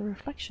 cool, you've got the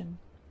reflection.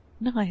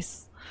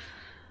 Nice.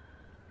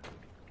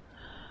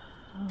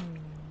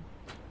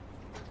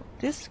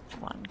 This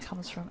one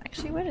comes from...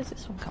 Actually, where does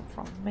this one come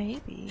from?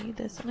 Maybe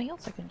there's something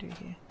else I can do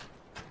here.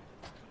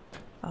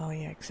 Oh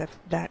yeah, except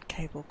that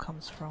cable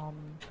comes from...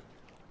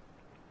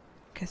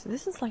 Okay, so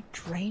this is like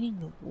draining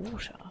the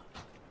water.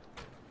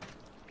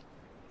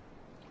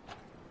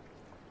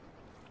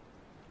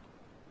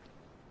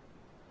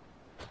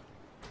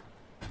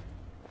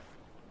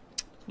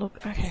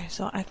 Look, okay,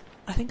 so I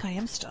think I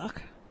am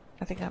stuck.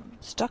 I think I'm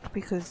stuck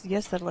because,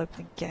 yes, that'll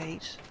open the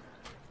gate,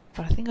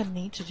 but I think I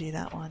need to do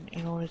that one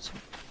in order to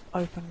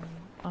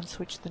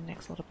unswitch the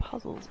next lot of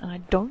puzzles, and I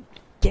don't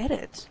get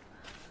it.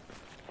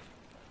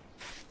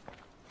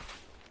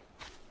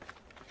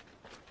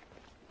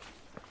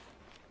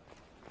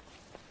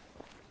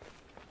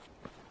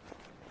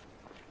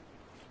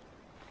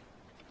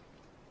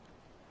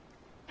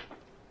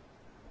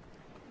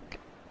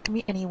 Can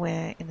be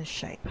anywhere in the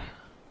shape.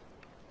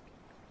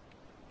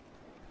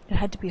 It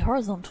had to be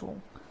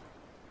horizontal,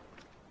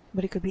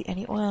 but it could be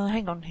any... Well,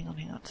 hang on.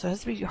 So it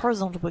has to be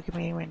horizontal, but it could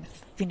be anywhere in the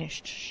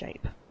finished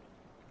shape.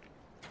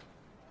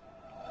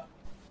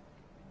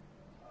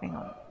 Hang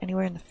on.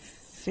 Anywhere in the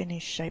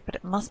finished shape, but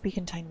it must be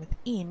contained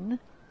within.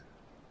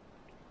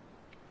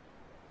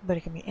 But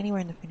it can be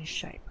anywhere in the finished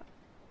shape.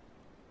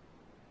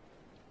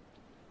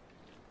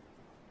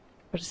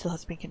 But it still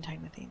has to be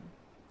contained within.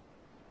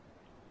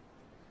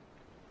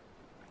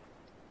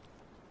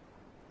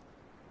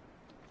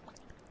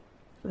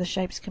 The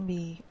shapes can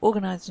be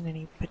organised in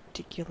any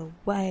particular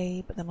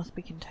way, but they must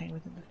be contained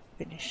within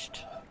the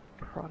finished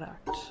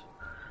product.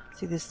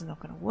 See, this is not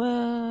going to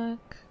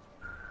work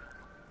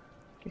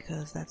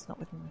because that's not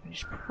within the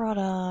finished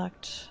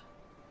product.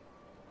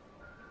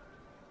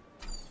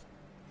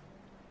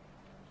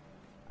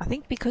 I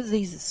think because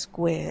these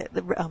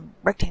are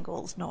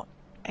rectangles, not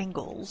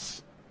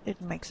angles, it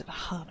makes it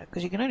harder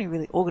because you can only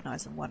really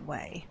organise them one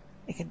way.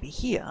 It can be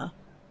here,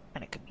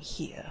 and it can be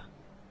here.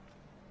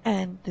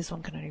 And this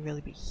one can only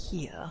really be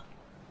here.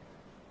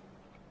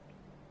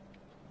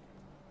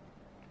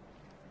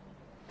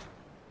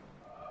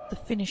 The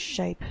finished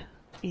shape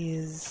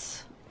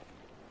is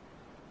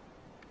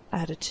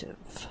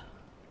additive,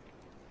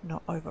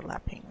 not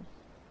overlapping.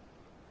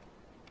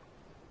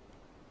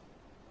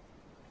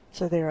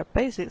 So there are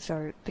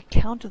so the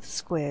count of the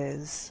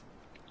squares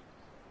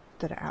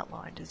that are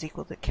outlined is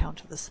equal to the count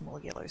of the small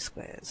yellow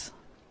squares.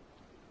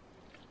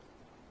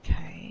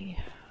 Okay.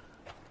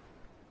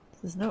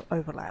 There's no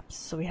overlaps,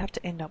 so we have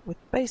to end up with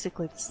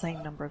basically the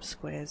same number of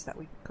squares that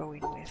we go in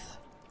with.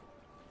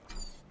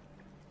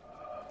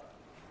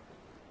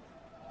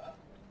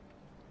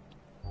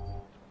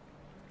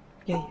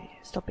 Yeah,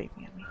 stop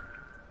beeping at me.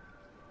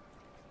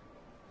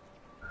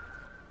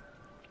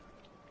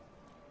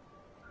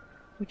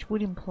 Which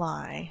would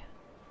imply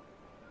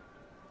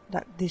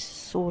that this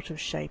sort of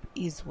shape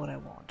is what I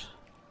want.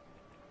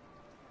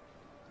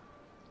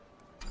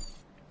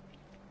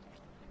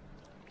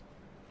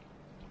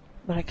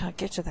 But I can't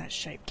get to that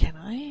shape, can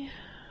I?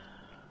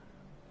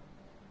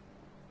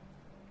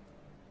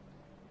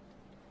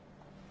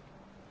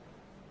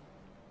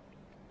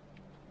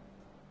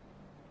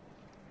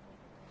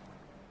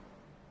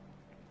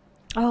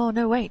 Oh,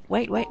 no, wait.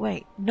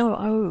 No,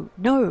 oh,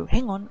 no,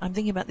 hang on. I'm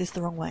thinking about this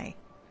the wrong way.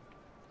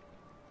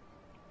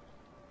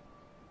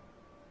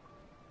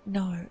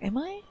 No, am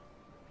I?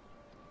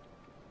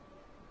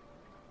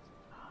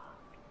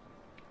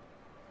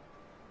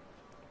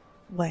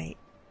 Wait,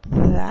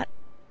 that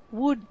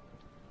would...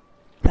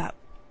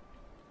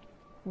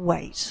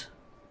 Wait.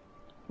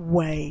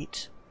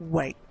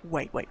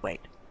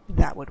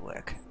 That would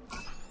work.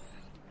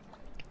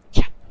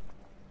 Yeah.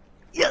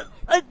 Yes,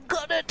 I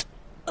got it!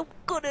 I've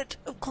got it!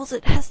 Of course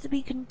it has to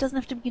be, doesn't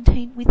have to be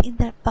contained within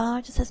that bar,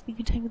 it just has to be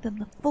contained within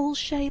the full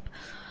shape.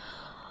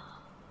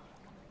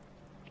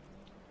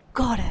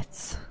 Got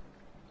it!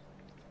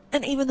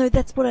 And even though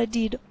that's what I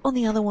did on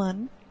the other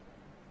one,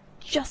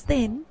 just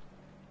then,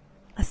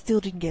 I still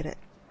didn't get it.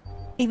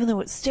 Even though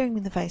it's staring me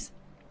in the face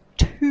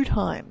 2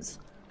 times.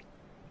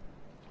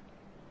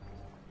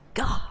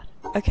 God.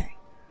 Okay.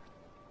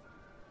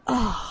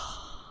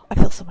 Ah, I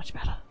feel so much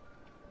better.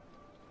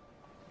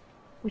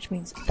 Which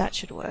means that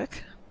should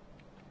work.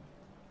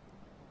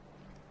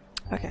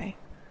 Okay.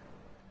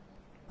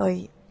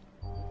 Oh,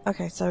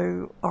 okay,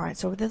 so... Alright,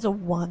 so there's a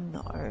 1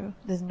 though.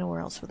 There's nowhere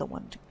else for the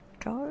 1 to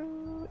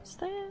go, is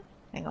there?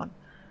 Hang on.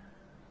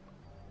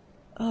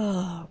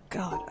 Oh,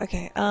 God.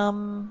 Okay,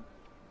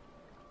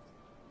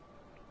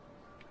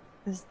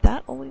 is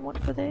that all we want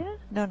for there?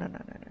 No,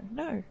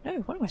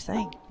 what am I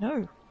saying?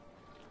 No.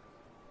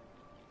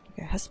 Okay,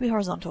 it has to be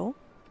horizontal.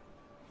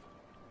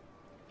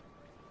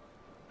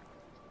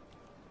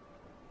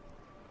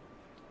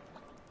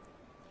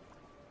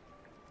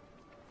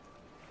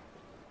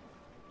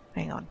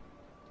 Hang on.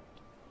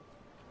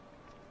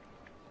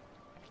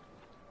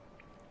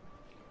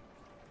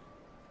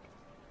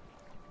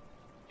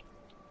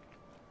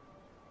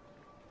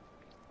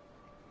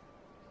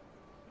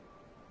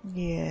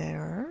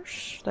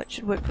 Yes, that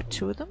should work for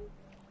 2 of them.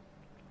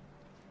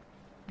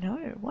 No,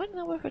 why didn't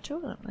that work for 2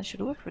 of them? That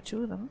should work for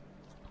 2 of them.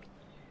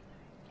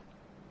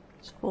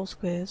 It's 4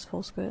 squares,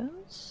 4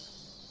 squares.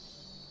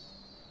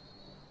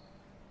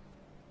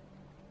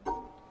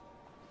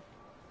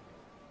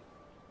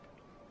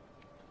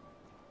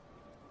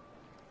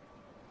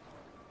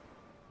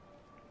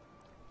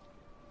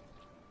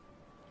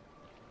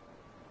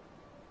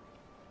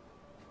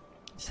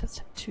 So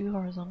that's 2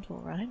 horizontal,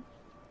 right?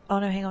 Oh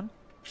no, hang on.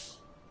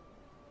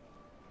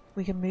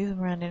 We can move them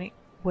around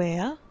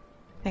anywhere.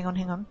 Hang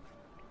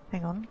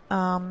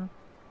on.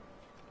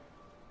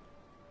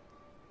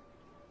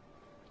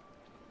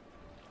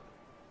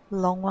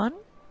 Long one.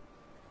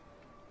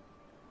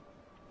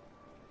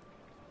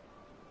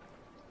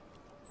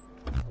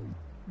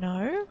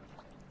 No.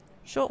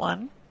 Short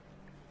one.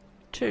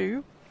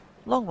 2.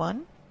 Long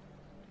one.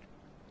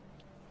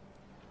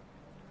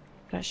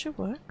 That should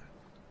work.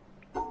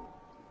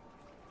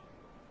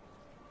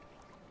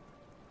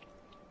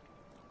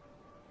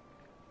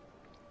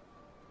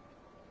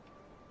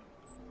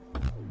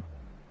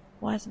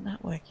 Why isn't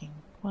that working?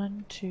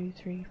 1, 2,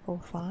 3, 4,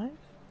 5.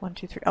 1,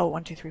 2, 3. Oh,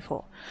 1, 2, 3,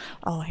 4.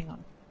 Oh, hang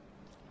on.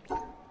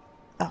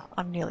 Oh,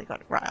 I've nearly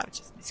got it right. I was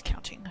just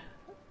miscounting.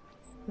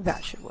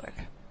 That should work.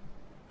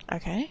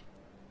 Okay.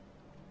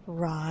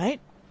 Right.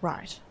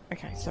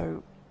 Okay,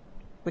 so...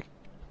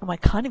 am I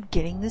kind of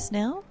getting this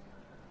now?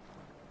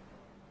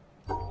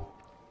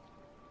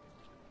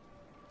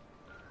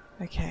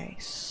 Okay,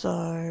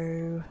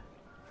 so...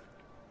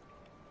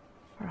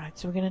 Alright,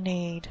 so we're going to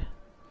need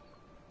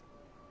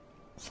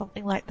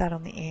Something like that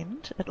on the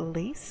end, at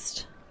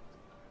least.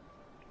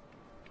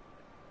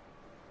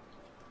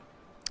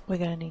 We're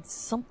going to need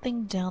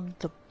something down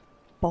the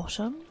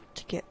bottom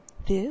to get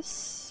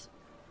this.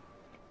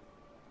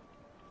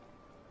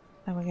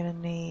 And we're going to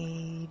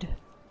need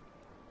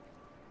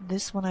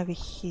this one over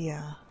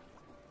here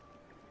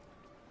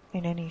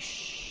in any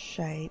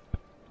shape.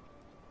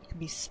 It can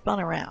be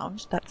spun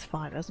around, that's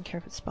fine, it doesn't care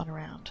if it's spun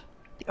around.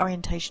 The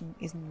orientation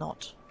is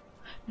not.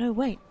 No,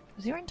 wait,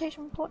 is the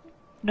orientation important?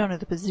 No,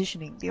 the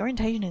positioning. The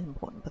orientation is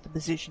important, but the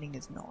positioning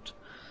is not.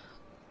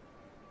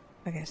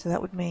 Okay, so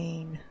that would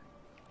mean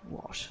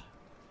what?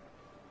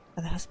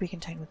 And that has to be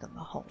contained within the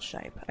whole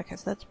shape. Okay,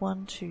 so that's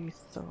 1, 2,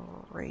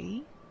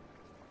 3.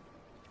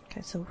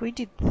 Okay, so if we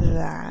did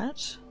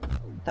that,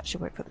 that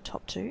should work for the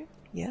top two.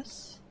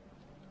 Yes.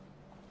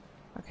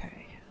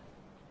 Okay.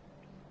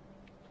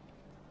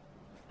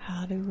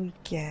 How do we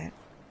get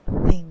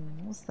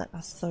things that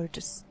are so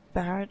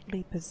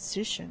disparately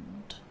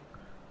positioned?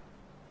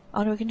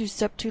 Oh no, we can do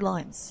step 2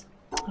 lines.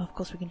 Oh, of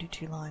course we can do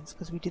 2 lines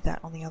because we did that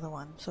on the other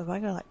one. So if I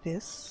go like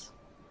this,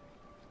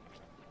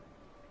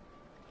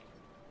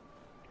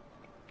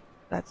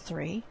 that's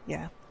 3.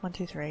 Yeah, 1,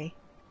 2, 3.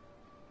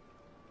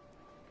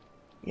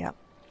 Yep.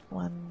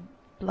 1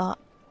 blah.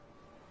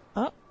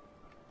 Oh.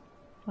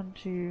 1,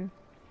 2.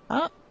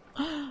 Oh.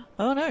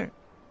 Oh no.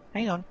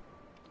 Hang on.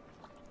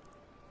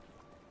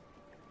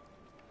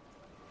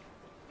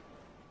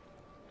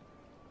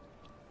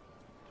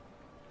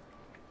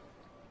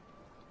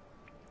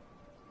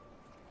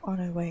 Oh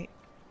no, wait.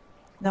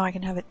 No, I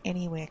can have it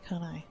anywhere,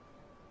 can't I?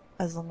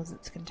 As long as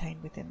it's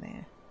contained within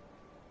there.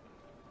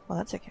 Well,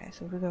 that's okay.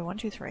 So if we go 1,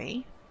 2,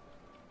 3,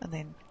 and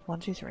then 1,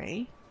 2,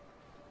 3.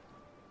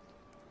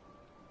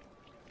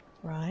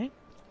 Right.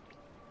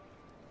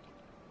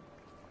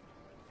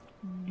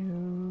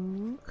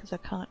 No, because I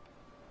can't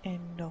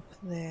end off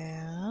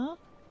there.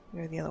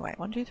 Go the other way.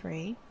 1, 2,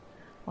 3.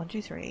 1,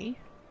 2, 3.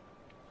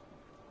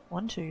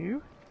 1,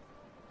 2.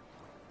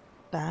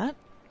 That.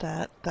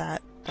 Yeah,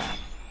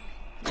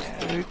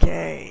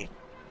 okay.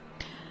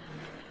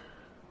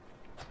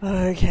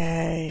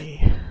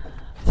 Okay.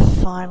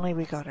 Finally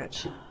we got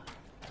it.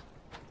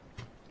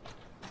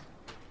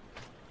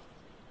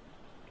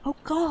 Oh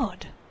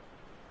god!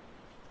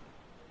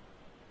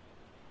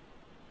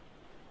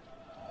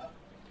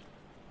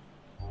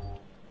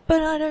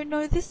 But I don't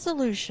know this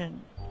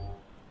solution.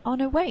 Oh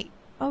no, wait.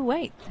 Oh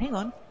wait, hang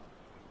on.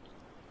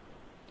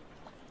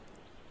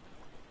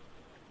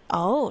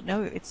 Oh,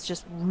 no, it's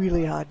just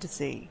really hard to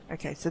see.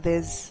 Okay, so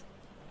there's...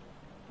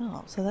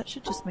 Oh, so that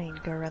should just mean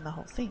go around the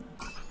whole thing.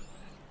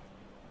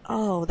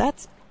 Oh,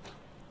 that's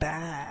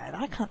bad.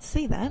 I can't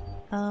see that.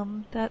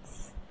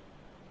 That's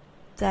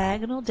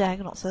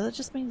diagonal. So that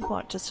just means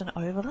what? Just an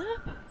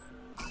overlap?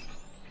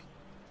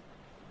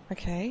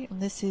 Okay,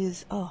 and this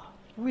is... Oh,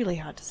 really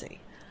hard to see.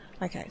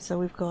 Okay, so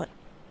we've got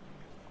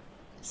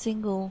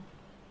single,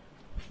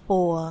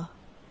 4,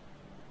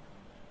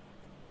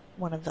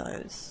 one of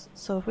those.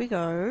 So if we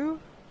go...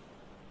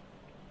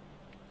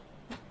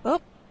 Oh!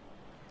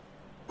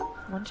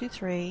 1, 2,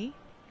 3.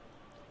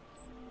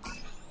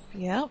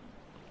 Yep.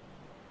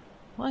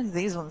 Why are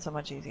these ones so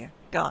much easier?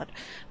 God.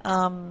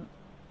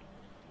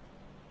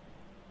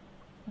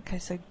 Okay,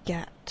 so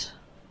GAT.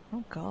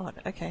 Oh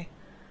god, okay.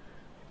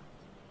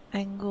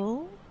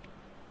 Angle.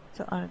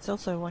 So it's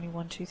also only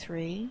 1, 2,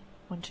 3.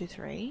 1, 2,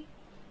 3.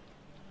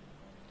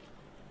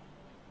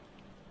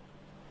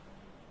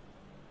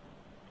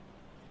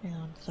 Hang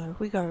on, so if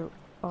we go...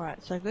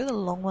 Alright, so go the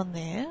long one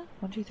there.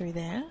 1, 2, 3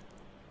 there.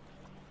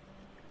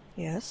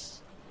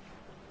 Yes.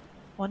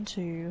 1,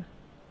 2.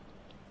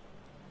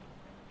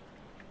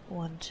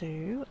 1,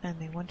 2. And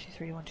then 1, 2,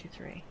 3, 1, 2,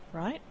 3.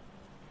 Right?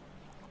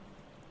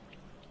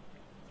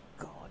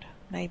 God.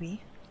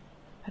 Maybe.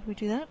 How do we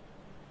do that?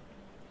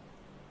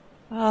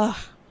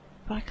 Ah,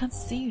 but I can't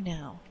see you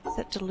now. Is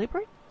that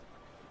deliberate?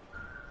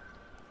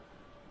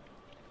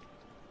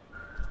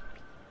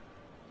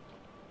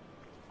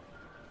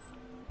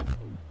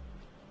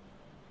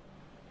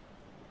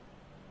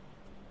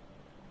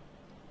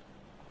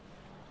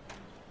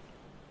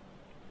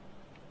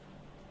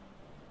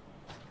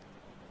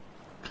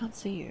 Can't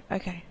see you.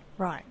 Okay,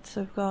 right.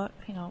 So we've got,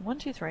 hang on, 1,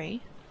 2,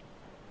 3.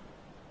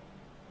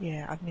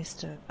 Yeah, I've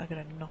missed it. I've got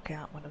to knock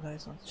out one of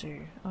those ones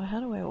too. Oh, how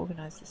do I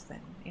organise this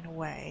then in a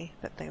way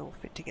that they all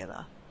fit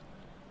together?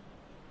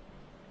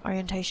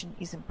 Orientation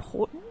is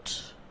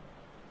important,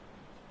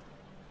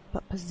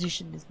 but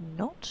position is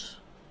not.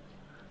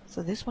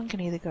 So this one can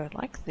either go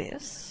like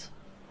this,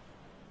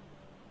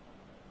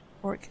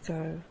 or it could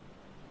go...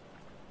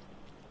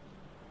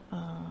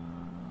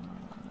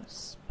 I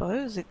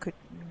suppose it could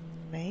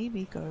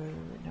maybe go...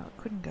 No, it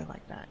couldn't go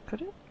like that,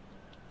 could it?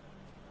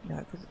 No,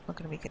 because it's not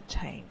going to be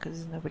contained, because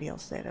there's nobody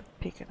else there to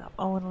pick it up.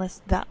 Oh,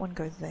 unless that one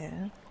goes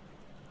there.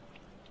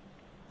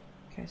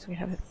 Okay, so we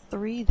have a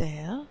 3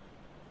 there.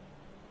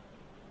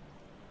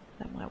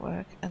 That might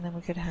work. And then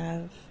we could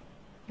have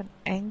an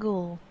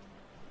angle.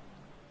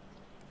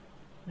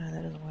 No,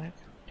 that doesn't work.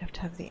 You have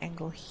to have the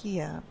angle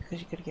here, because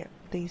you've got to get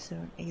these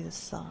on either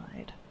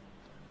side.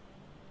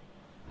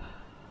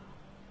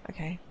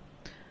 Okay.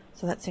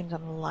 So that seems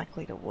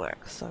unlikely to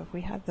work. So if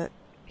we have that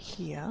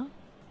here,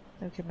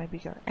 then we can maybe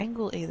go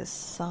angle either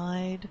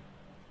side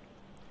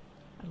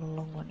and a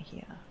long one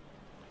here.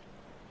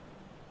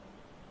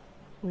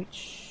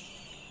 Which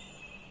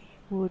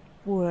would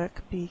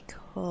work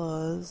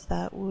because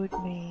that would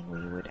mean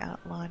we would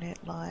outline it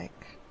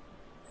like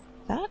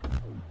that.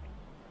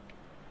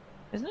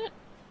 Isn't it?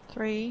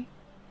 3,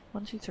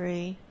 1, 2,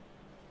 3,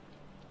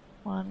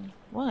 1,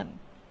 1.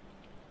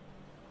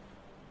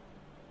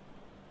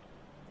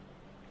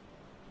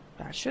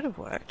 That should have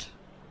worked.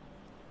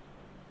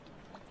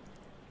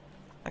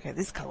 Okay,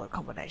 this color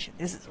combination,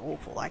 this is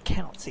awful. I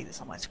cannot see this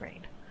on my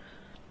screen.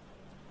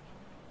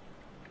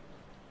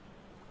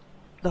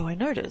 Though I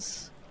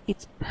notice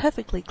it's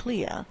perfectly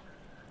clear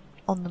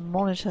on the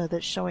monitor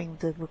that's showing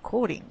the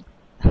recording.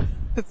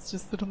 It's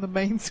just that on the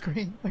main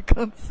screen I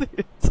can't see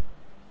it.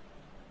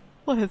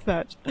 Why is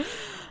that?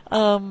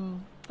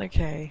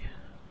 Okay.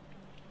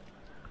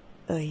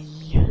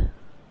 Ay.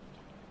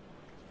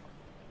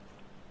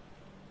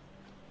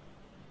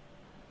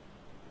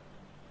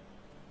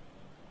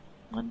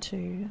 One,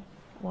 two,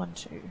 1,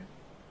 2.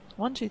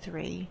 1, 2,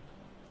 3.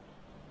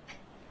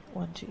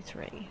 1, 2,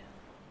 3.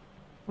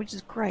 Which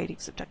is great,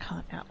 except I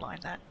can't outline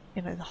that,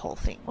 you know, the whole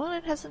thing. Well,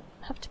 it doesn't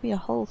have to be a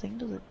whole thing,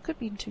 does it? It could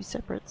be in 2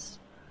 separates.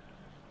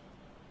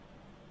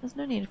 There's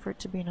no need for it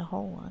to be in a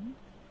whole one,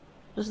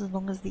 just as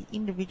long as the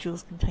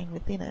individuals contained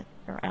within it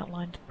are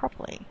outlined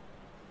properly.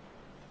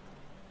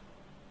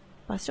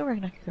 But I still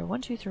reckon I could go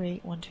 1, 2, 3,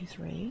 1, 2,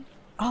 3.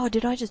 Oh,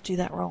 did I just do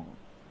that wrong?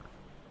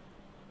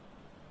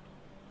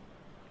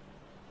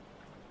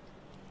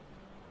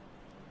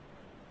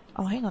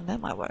 Oh, hang on, that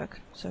might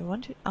work. So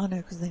 1, 2... Oh no,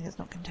 because then it's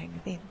not contained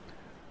within.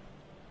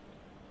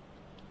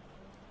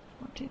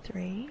 1, 2,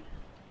 3.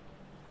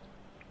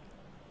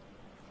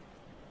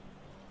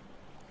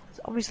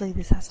 So obviously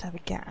this has to have a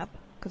gap,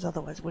 because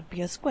otherwise it would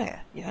be a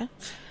square, yeah?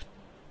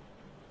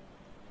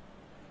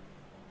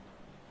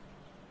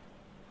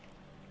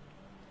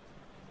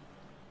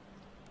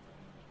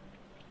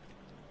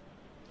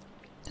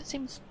 That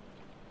seems...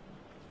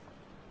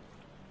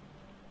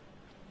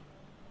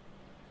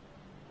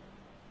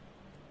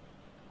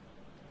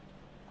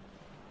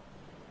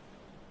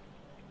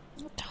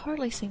 It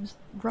totally seems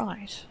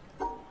right.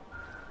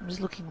 I'm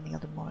just looking on the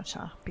other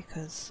monitor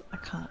because I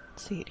can't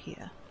see it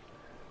here.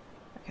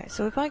 Okay,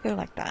 so if I go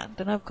like that,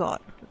 then I've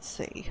got, let's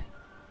see.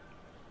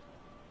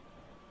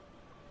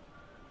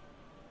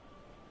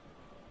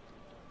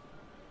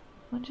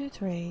 One, two,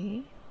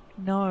 three.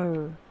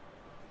 No.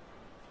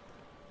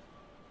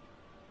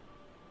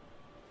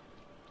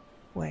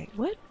 Wait,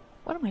 what?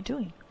 What am I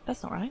doing?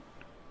 That's not right.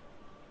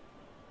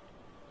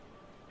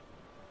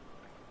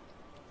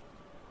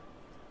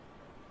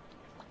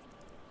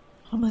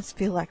 I almost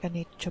feel like I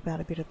need to chop out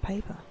a bit of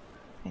paper.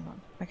 Hang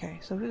on. Okay,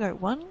 so we go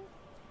 1.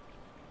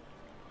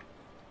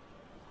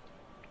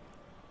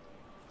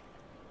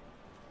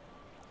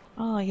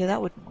 Oh, yeah,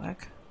 that wouldn't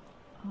work.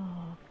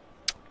 Oh.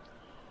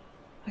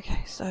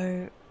 Okay,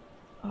 so...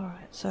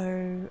 Alright, so...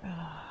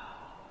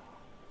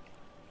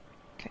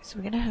 okay, so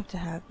we're gonna have to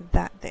have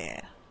that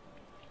there.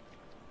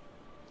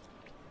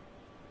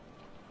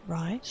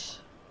 Right.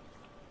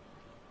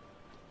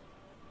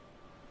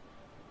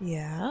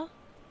 Yeah.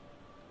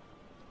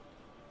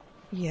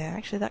 Yeah,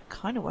 actually that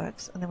kind of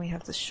works. And then we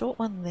have the short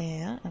one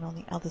there, and on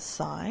the other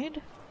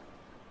side.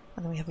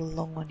 And then we have a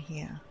long one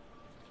here.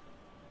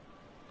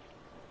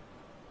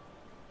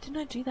 Didn't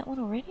I do that one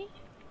already?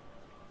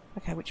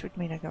 Okay, which would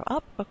mean I go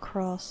up,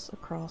 across,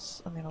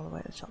 across, and then all the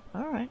way to the top.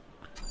 Alright.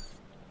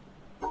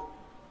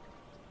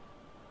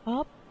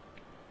 Up.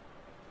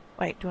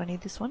 Wait, do I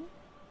need this one?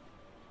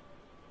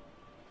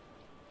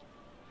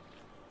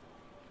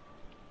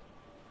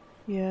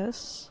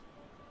 Yes.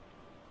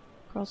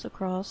 Cross,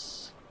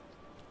 across.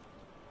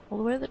 All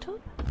the way to the top?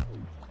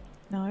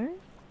 No.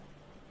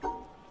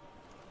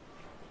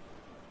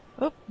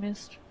 Oh,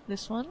 missed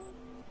this one.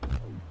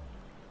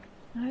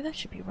 No, that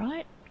should be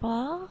right.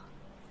 Bar.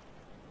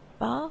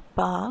 Bar,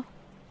 bar,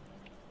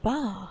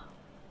 bar.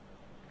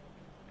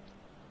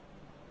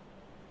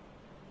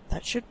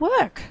 That should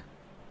work.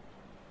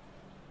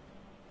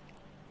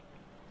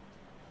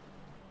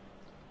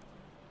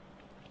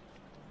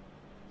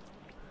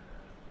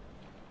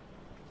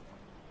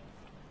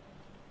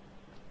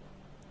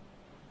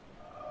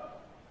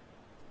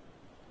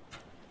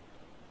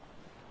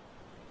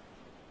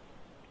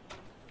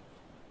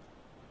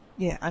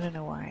 Yeah, I don't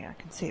know why. I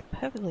can see it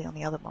perfectly on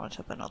the other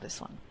monitor, but not this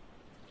one.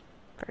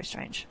 Very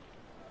strange.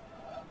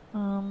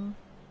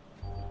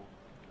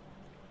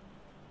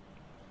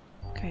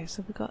 Okay,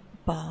 so we got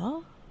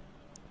bar,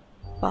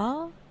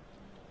 bar,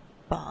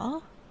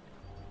 bar,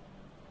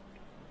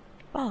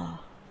 bar.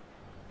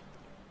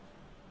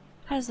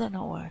 How does that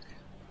not work?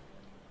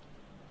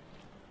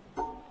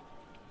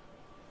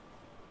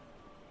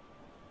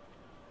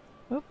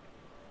 Oop.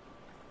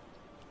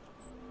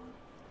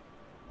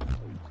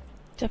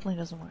 Definitely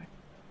doesn't work.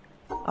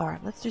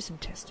 Alright, let's do some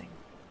testing.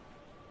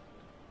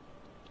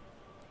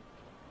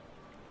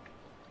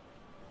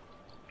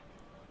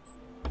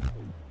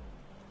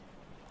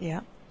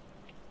 Yeah.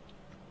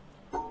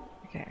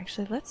 Okay,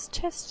 actually, let's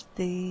test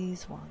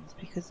these ones,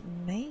 because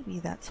maybe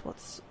that's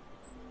what's...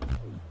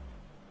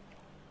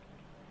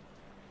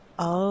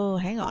 Oh,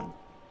 hang on.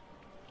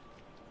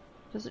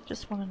 Does it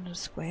just want in a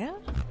square?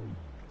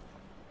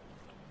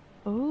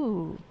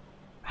 Ooh,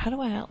 how do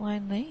I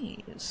outline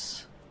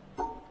these?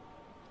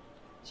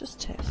 Just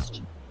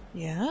test.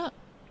 Yeah.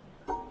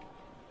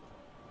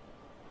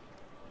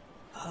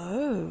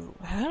 Oh,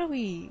 how do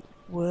we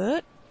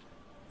word?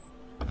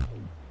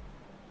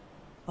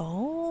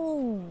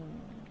 Oh.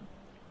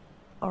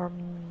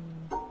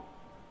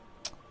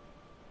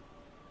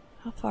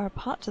 How far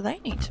apart do they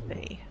need to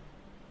be?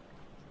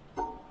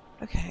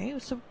 Okay,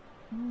 so...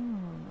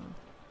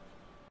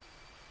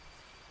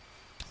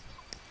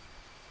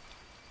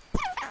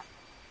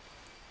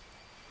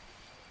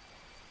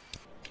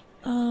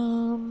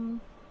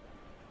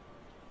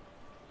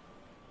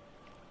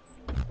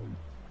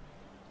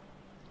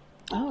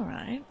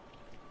 Alright.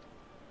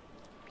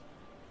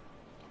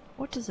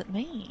 What does it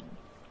mean?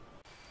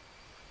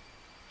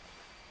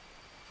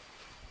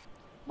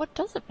 What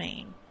does it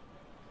mean?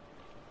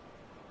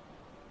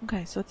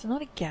 Okay, so it's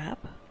not a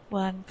gap.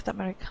 Well, and for that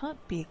matter, it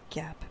can't be a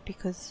gap,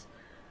 because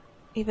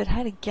if it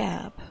had a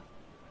gap,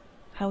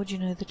 how would you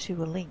know the two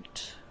were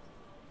linked?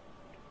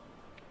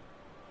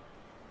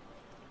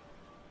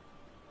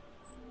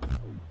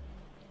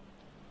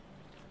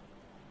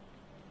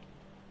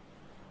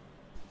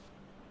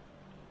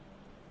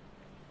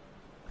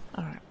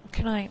 Alright,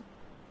 can I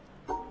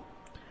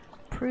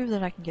prove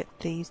that I can get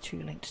these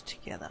two linked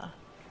together?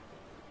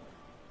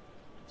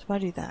 So if I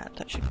do that,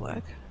 that should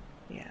work.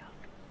 Yeah.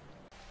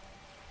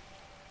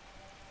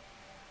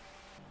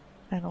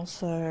 And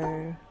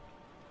also...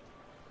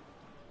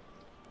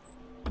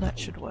 that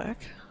should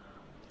work.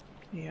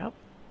 Yep.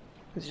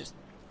 Because just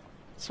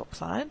swap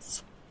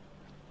sides.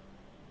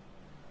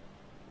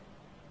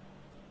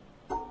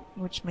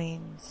 Which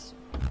means,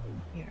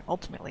 you know,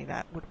 ultimately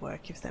that would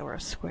work if there were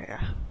a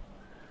square.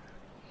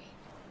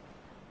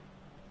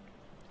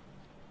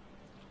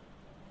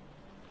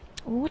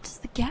 Well, what does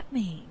the gap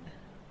mean?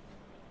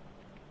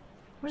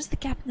 What does the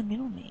gap in the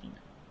middle mean?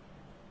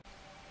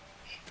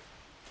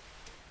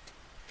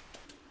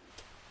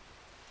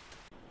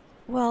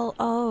 Well,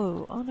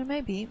 oh no,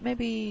 maybe.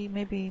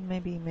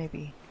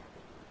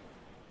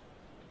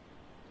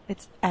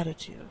 It's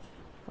additive,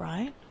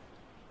 right?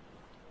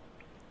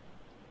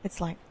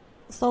 It's like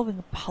solving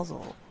a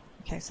puzzle.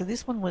 Okay, so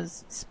this one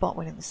was spot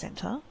went in the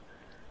center.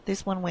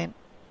 This one went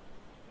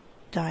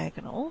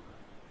diagonal.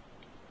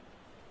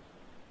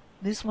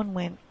 This one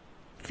went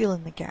fill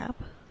in the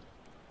gap.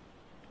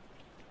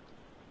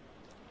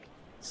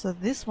 So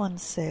this one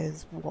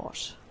says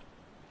what?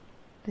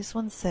 This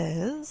one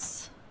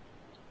says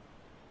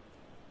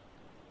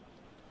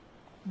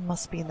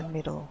must be in the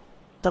middle.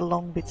 The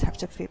long bits have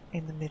to fit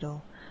in the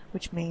middle,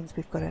 which means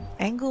we've got an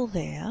angle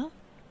there.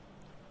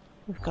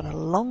 We've got a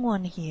long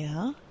one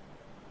here.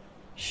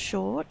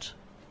 Short.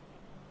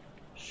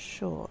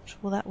 Short.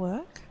 Will that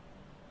work?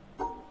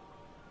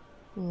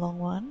 Long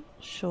one.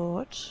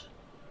 Short.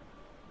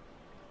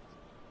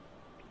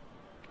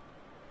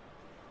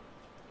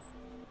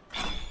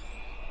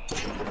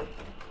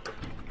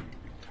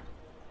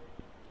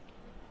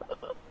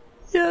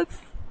 Yes.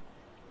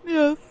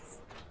 Yes.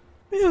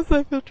 Yes,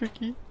 I feel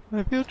tricky.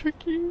 I feel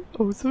tricky.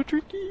 Oh, so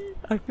tricky.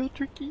 I feel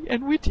tricky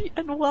and witty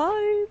and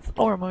wise.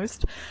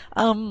 Almost.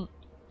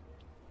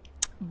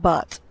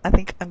 But I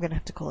think I'm going to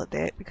have to call it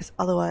there, because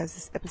otherwise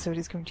this episode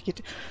is going to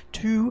get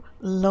too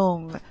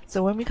long.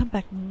 So when we come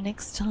back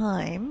next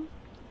time...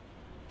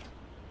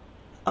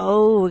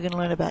 Oh, we're going to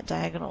learn about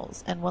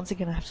diagonals. And once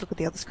again, I have to look at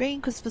the other screen,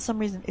 because for some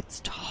reason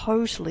it's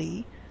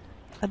totally,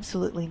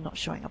 absolutely not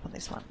showing up on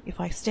this one. If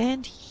I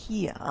stand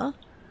here,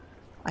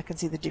 I can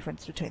see the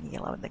difference between the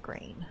yellow and the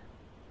green,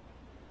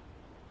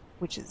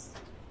 which is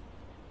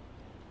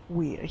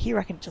weird. Here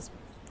I can just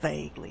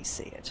vaguely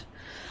see it.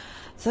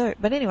 So,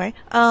 but anyway,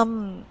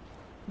 I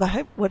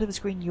hope whatever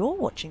screen you're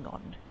watching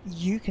on,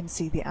 you can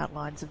see the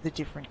outlines of the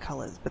different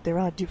colours, but there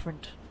are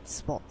different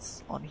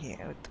spots on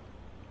here.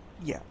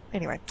 Yeah,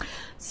 anyway.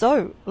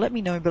 So, let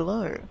me know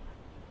below.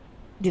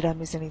 Did I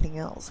miss anything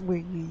else? Were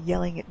you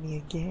yelling at me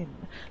again?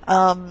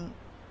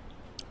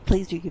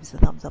 Please do give us a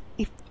thumbs up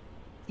if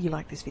you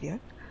like this video.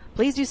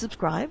 Please do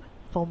subscribe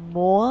for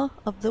more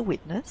of The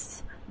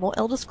Witness, more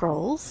Elder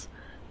Scrolls,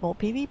 more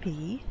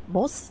PvP,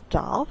 more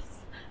stuff,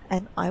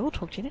 and I will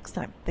talk to you next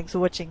time. Thanks for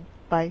watching.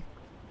 Bye.